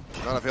now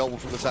not available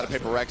from the side of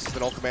Paper X. The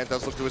null command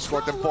does look to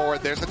escort them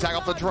forward. There's the tag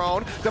off the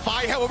drone.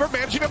 Divine, however,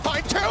 managing to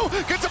find 2,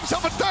 gets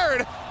himself a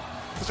third.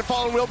 Mr.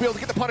 Fallen will be able to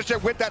get the punish there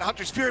with that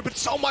Hunter's Fury, but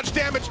so much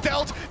damage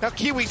dealt. Now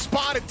Kiwi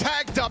spotted,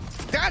 tagged up,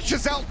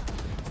 dashes out.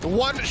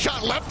 1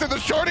 shot left in the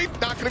shorty,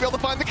 not gonna be able to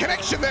find the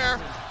connection there.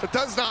 It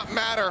does not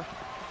matter.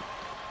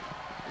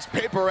 This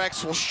Paper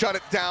X will shut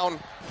it down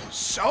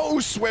so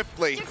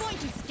swiftly. You're going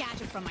to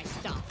scatter from my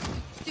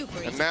stuff.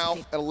 Super And now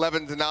at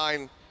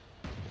 11-9,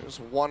 there's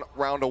 1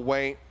 round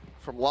away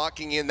from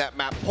locking in that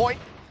map point.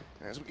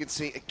 As we can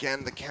see,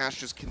 again, the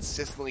cash just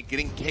consistently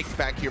getting kicked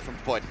back here from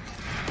FUT.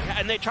 Yeah,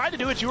 and they tried to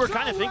do what you were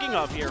kind of thinking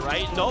of here,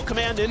 right? Null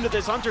command into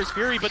this Hunter's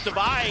Fury, but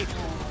Divine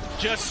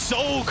just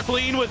so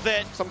clean with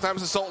it.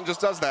 Sometimes the Sultan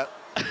just does that.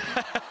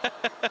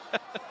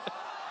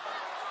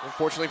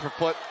 Unfortunately for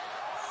FUT,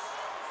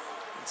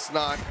 it's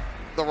not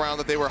the round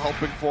that they were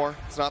hoping for.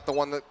 It's not the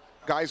one that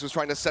Guys was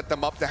trying to set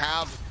them up to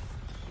have.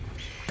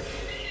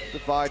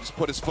 Divide just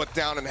put his foot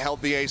down and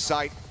held the A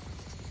site.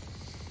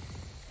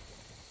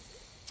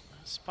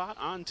 Spot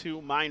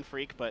onto Mind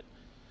Freak, but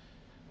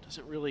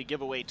doesn't really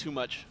give away too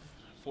much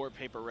for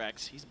Paper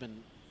Rex. He's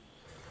been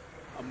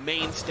a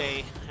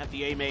mainstay at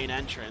the A main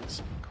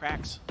entrance.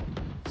 Krax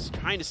is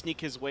trying to sneak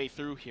his way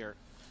through here.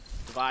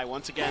 Divide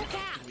once again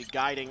going to be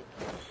guiding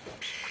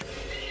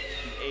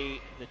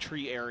the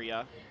tree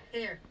area.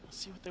 Let's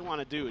see what they want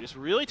to do. Just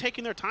really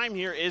taking their time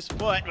here is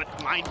FUT with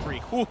Mind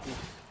Freak. Whew.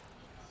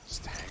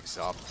 Stags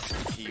up.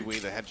 Kiwi,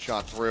 the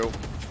headshot through.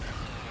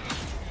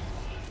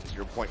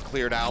 0 point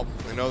cleared out.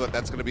 We know that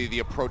that's going to be the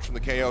approach from the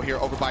KO here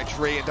over by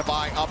Tree, and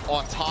Divine up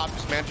on top,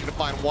 just managing to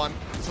find 1.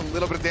 It's a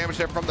little bit of damage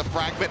there from the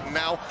fragment, and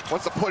now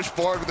wants to push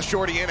forward with the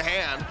shorty in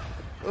hand.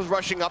 Goes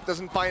rushing up,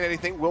 doesn't find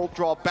anything, will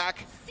draw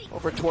back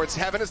over towards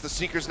Heaven as the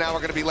Seekers now are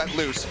going to be let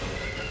loose.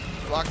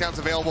 Lockdown's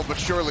available, but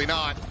surely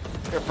not.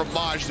 Here from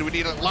Maj, do we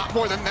need a lot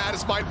more than that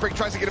as Mind Freak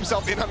tries to get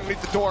himself in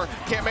underneath the door.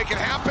 Can't make it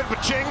happen,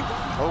 but Jing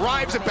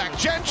arrives at back.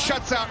 Jen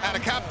shuts out at a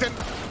captain.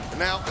 And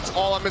now it's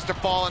all on Mr.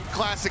 Fallen,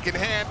 classic in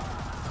hand.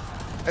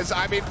 As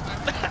I mean,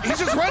 he's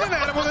just running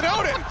at him with an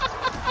Odin.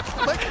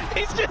 Like,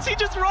 he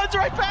just runs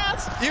right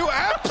past. You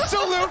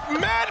absolute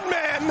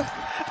madman!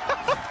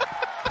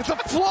 It's a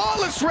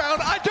flawless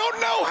round. I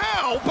don't know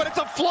how, but it's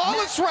a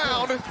flawless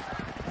round.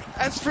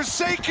 As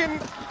Forsaken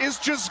is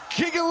just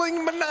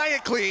giggling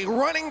maniacally,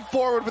 running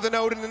forward with an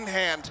Odin in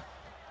hand.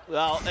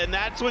 Well, and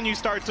that's when you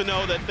start to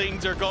know that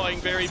things are going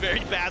very, very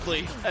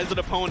badly as an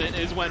opponent,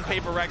 is when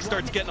Paper Rex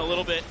starts getting a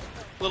little bit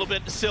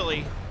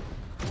silly.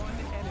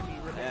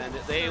 And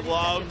they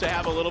love to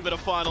have a little bit of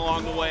fun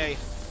along the way.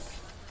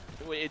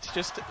 It's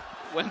just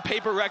when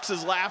Paper Rex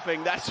is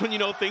laughing, that's when you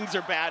know things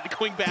are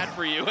going bad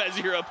for you as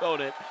your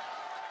opponent.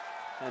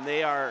 And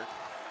they are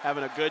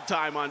having a good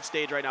time on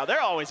stage right now.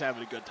 They're always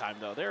having a good time,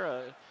 though.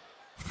 They're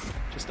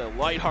just a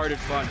lighthearted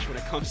bunch when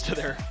it comes to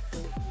their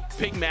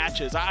big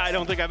matches. I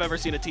don't think I've ever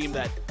seen a team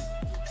that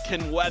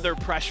can weather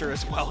pressure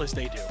as well as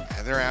they do.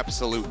 And they're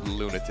absolute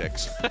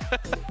lunatics.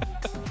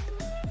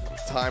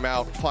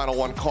 Timeout, final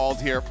one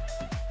called here.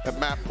 At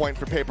map point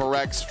for Paper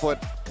Rex,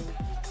 FUT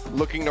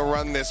looking to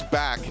run this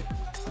back.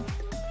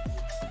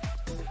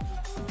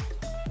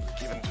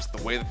 Given just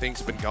the way that things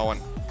have been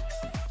going,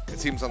 it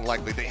seems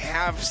unlikely. They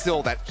have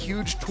still that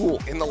huge tool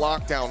in the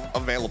lockdown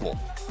available.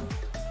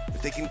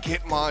 If they can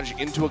get Maj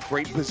into a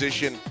great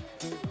position,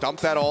 dump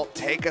that ult,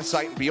 take a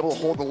site, and be able to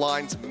hold the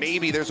lines,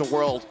 maybe there's a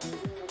world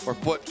where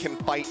FUT can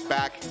fight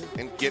back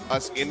and get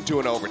us into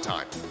an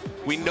overtime.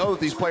 We know that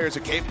these players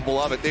are capable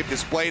of it. They've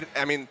displayed,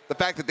 I mean, the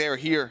fact that they are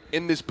here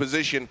in this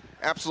position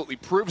absolutely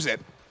proves it.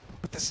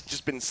 But this has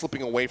just been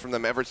slipping away from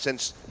them ever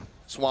since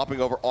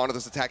swapping over onto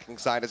this attacking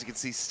side. As you can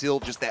see, still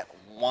just that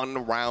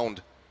one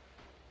round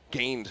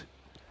gained.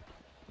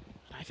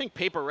 I think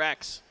Paper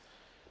Rex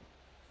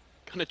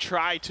gonna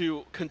try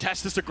to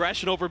contest this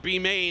aggression over B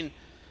main.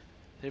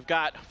 They've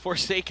got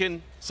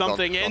Forsaken,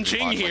 something, and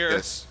Jing here.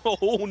 Like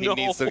oh no.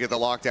 He needs to get the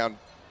lockdown.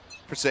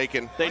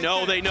 Forsaken. They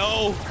know, they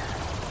know.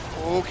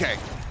 Okay.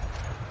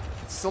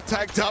 Still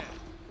tagged up.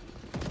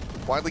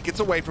 Widely gets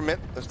away from it.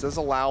 This does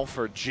allow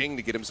for Jing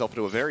to get himself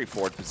into a very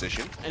forward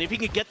position. And if he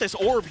can get this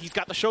orb, he's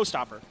got the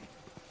showstopper.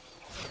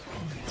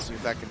 Let's see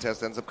if that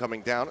contest ends up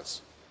coming down.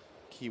 It's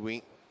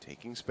Kiwi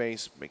taking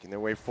space, making their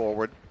way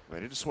forward,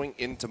 ready to swing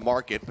into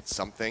market, but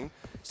something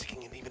is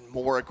taking an even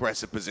more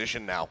aggressive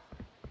position now.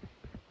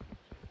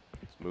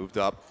 He's moved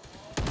up.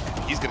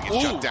 He's going to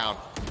get shut down.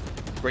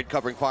 Great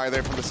covering fire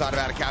there from the side of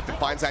Adacaptain.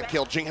 Finds that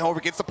kill. Jing, however,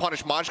 gets the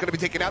punish. Maj going to be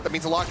taken out. That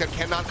means the lockdown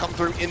cannot come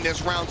through in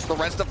this round, so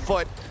the rest of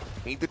FUT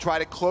need to try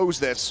to close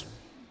this.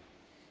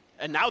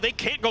 And now they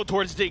can't go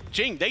towards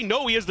Jing. They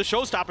know he is the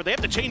showstopper. They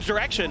have to change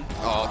direction.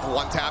 Oh, the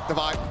one tap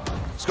divide.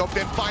 Scoped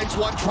in, finds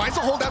one, tries to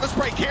hold down the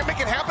spray. Can't make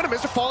it happen. And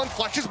Mr. Fallen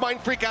flushes Mind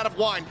Freak out of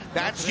wine.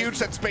 That's huge.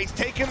 That space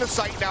taken. The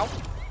site now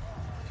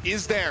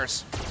is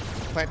theirs.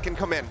 Plant can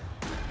come in.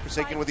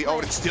 Forsaken with the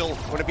Odin. Still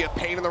going to be a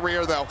pain in the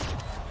rear, though.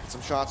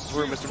 Some shots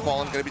through. Mr.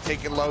 Fallen going to be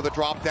taken low. The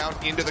drop down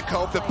into the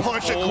cope. The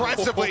push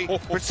aggressively.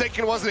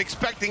 Forsaken wasn't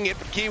expecting it,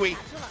 but Kiwi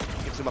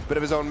gives him a bit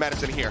of his own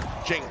medicine here.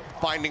 Jing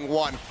finding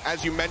one.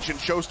 As you mentioned,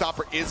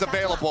 showstopper is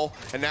available.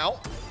 And now,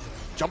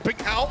 jumping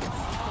out.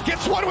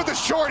 Gets one with a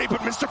shorty, but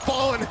Mr.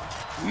 Fallen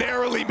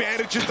narrowly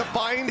manages to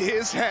find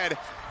his head.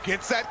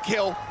 Gets that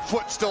kill.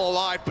 FUT still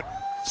alive, but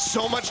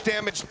so much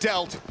damage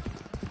dealt.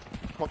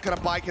 What kind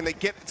of buy can they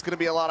get? It's going to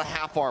be a lot of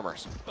half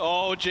armors.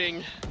 Oh,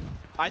 Jing.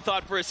 I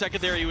thought for a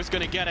second there he was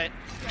going to get it.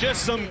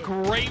 Just some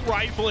great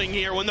rifling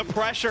here when the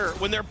pressure,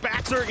 when their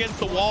backs are against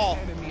the wall.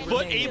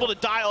 FUT able to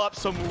dial up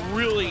some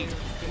really,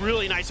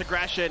 really nice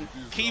aggression.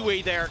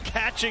 Kiwi there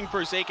catching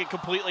Forsaken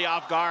completely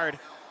off guard.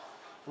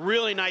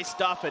 Really nice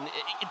stuff. And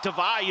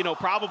Devi, you know,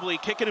 probably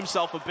kicking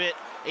himself a bit.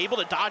 Able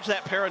to dodge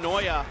that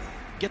paranoia,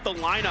 get the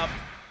lineup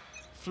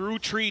through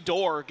tree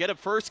door, get a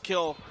first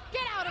kill.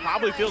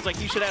 Probably feels like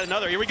he should add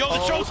another. Here we go, the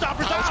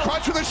showstopper's out.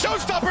 Crunch with a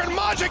showstopper, and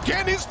Maj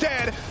again is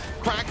dead.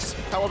 Cracks,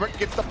 however,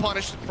 gets the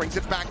punish, brings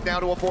it back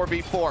down to a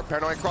 4v4.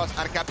 Paranoia cross,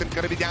 Adacaptain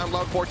going to be down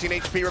low, 14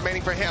 HP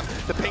remaining for him.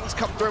 The pings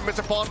come through,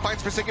 Mr. Fallen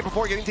finds Forsaken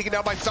before getting taken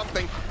down by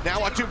something.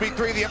 Now a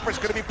 2v3, the Emperor's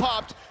going to be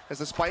popped as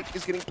the spike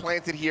is getting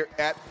planted here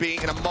at B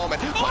in a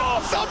moment.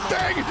 But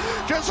something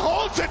just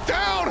holds it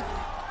down.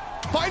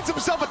 Finds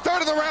himself a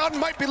third of the round,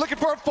 might be looking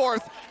for a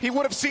fourth. He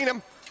would have seen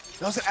him.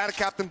 Knows that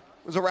Adacaptain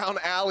was around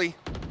alley.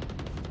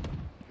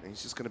 And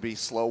he's just going to be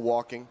slow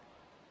walking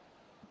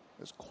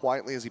as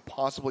quietly as he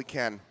possibly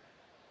can.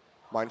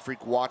 Mind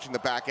Freak watching the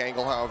back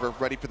angle, however,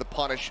 ready for the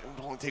punish.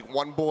 It'll only take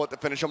one bullet to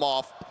finish him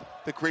off.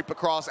 The creep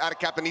across.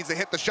 Adacaptain needs to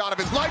hit the shot of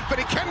his life, but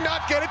he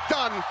cannot get it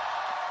done.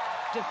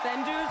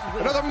 Defenders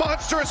win. Another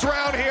monstrous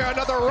round here.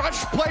 Another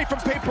rush play from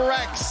Paper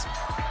X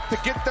to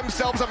get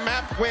themselves a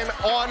map win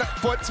on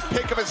FUT's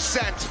pick of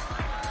Ascent.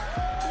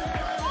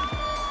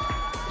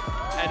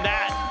 And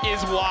that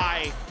is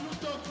why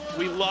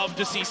we love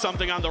to see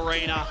something on the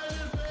Reyna.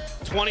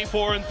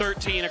 24 and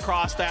 13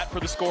 across that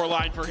for the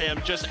scoreline for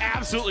him. Just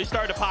absolutely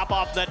started to pop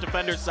off that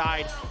defender's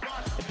side.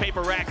 And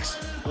Paper Rex,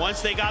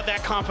 once they got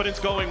that confidence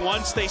going,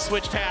 once they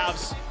switched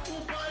halves,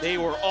 they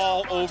were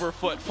all over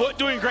FUT. FUT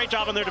doing a great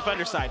job on their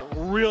defender side.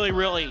 Really,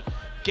 really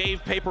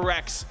gave Paper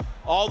Rex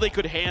all they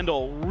could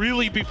handle.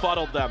 Really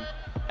befuddled them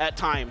at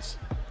times.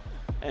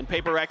 And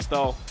Paper Rex,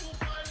 though,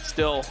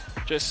 still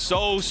just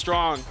so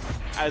strong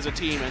as a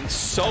team and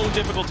so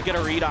difficult to get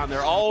a read on.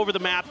 They're all over the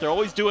map. They're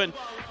always doing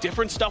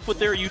different stuff with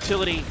their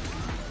utility.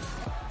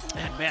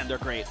 And man, they're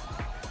great.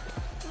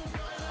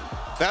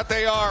 That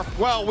they are.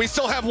 Well, we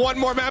still have one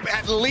more map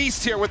at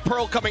least here with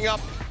Pearl coming up.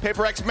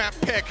 Paper X map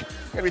pick.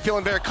 Gonna be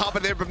feeling very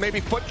confident there, but maybe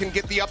FUT can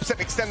get the upset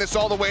and extend this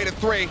all the way to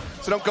 3.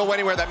 So don't go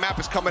anywhere. That map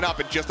is coming up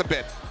in just a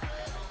bit.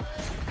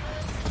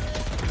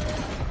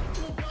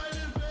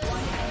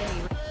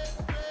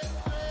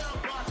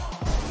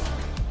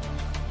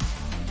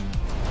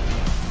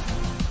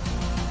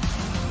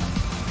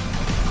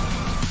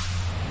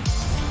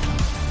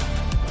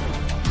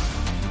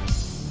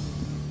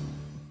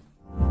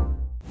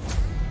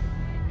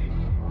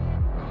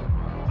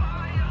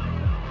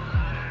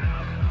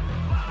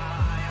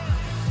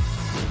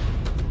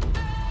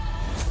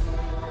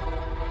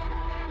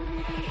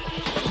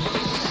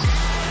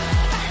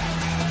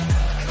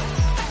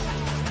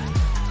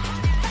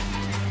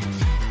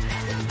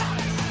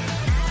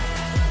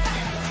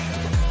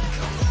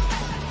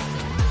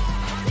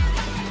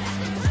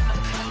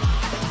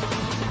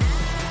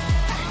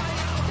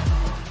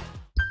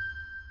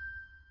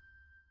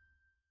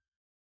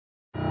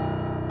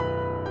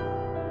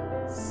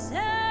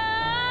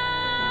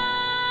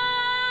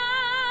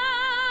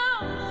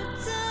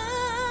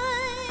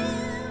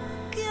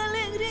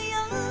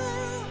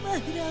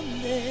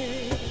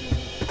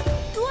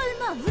 Tu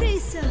alma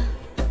brisa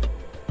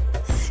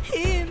y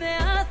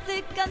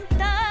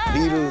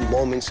Little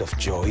moments of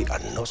joy are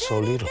not so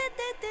little.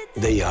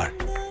 They are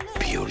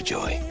pure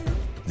joy.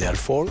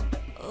 Therefore,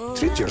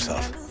 treat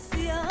yourself.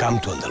 Come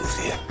to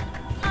Andalucía.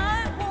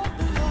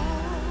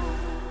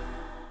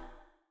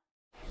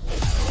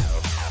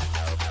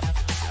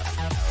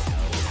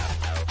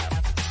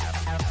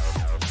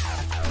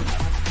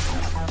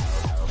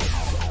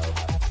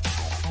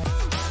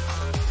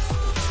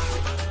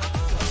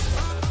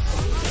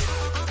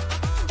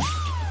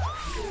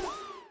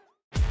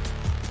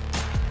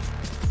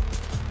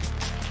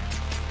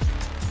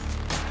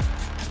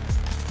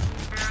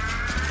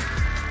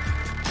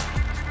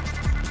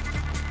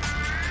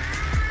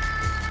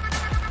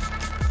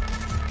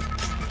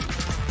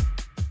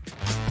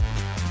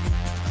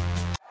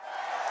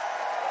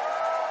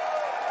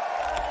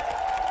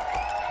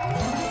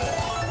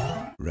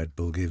 Red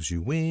Bull gives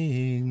you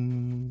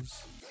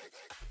wings.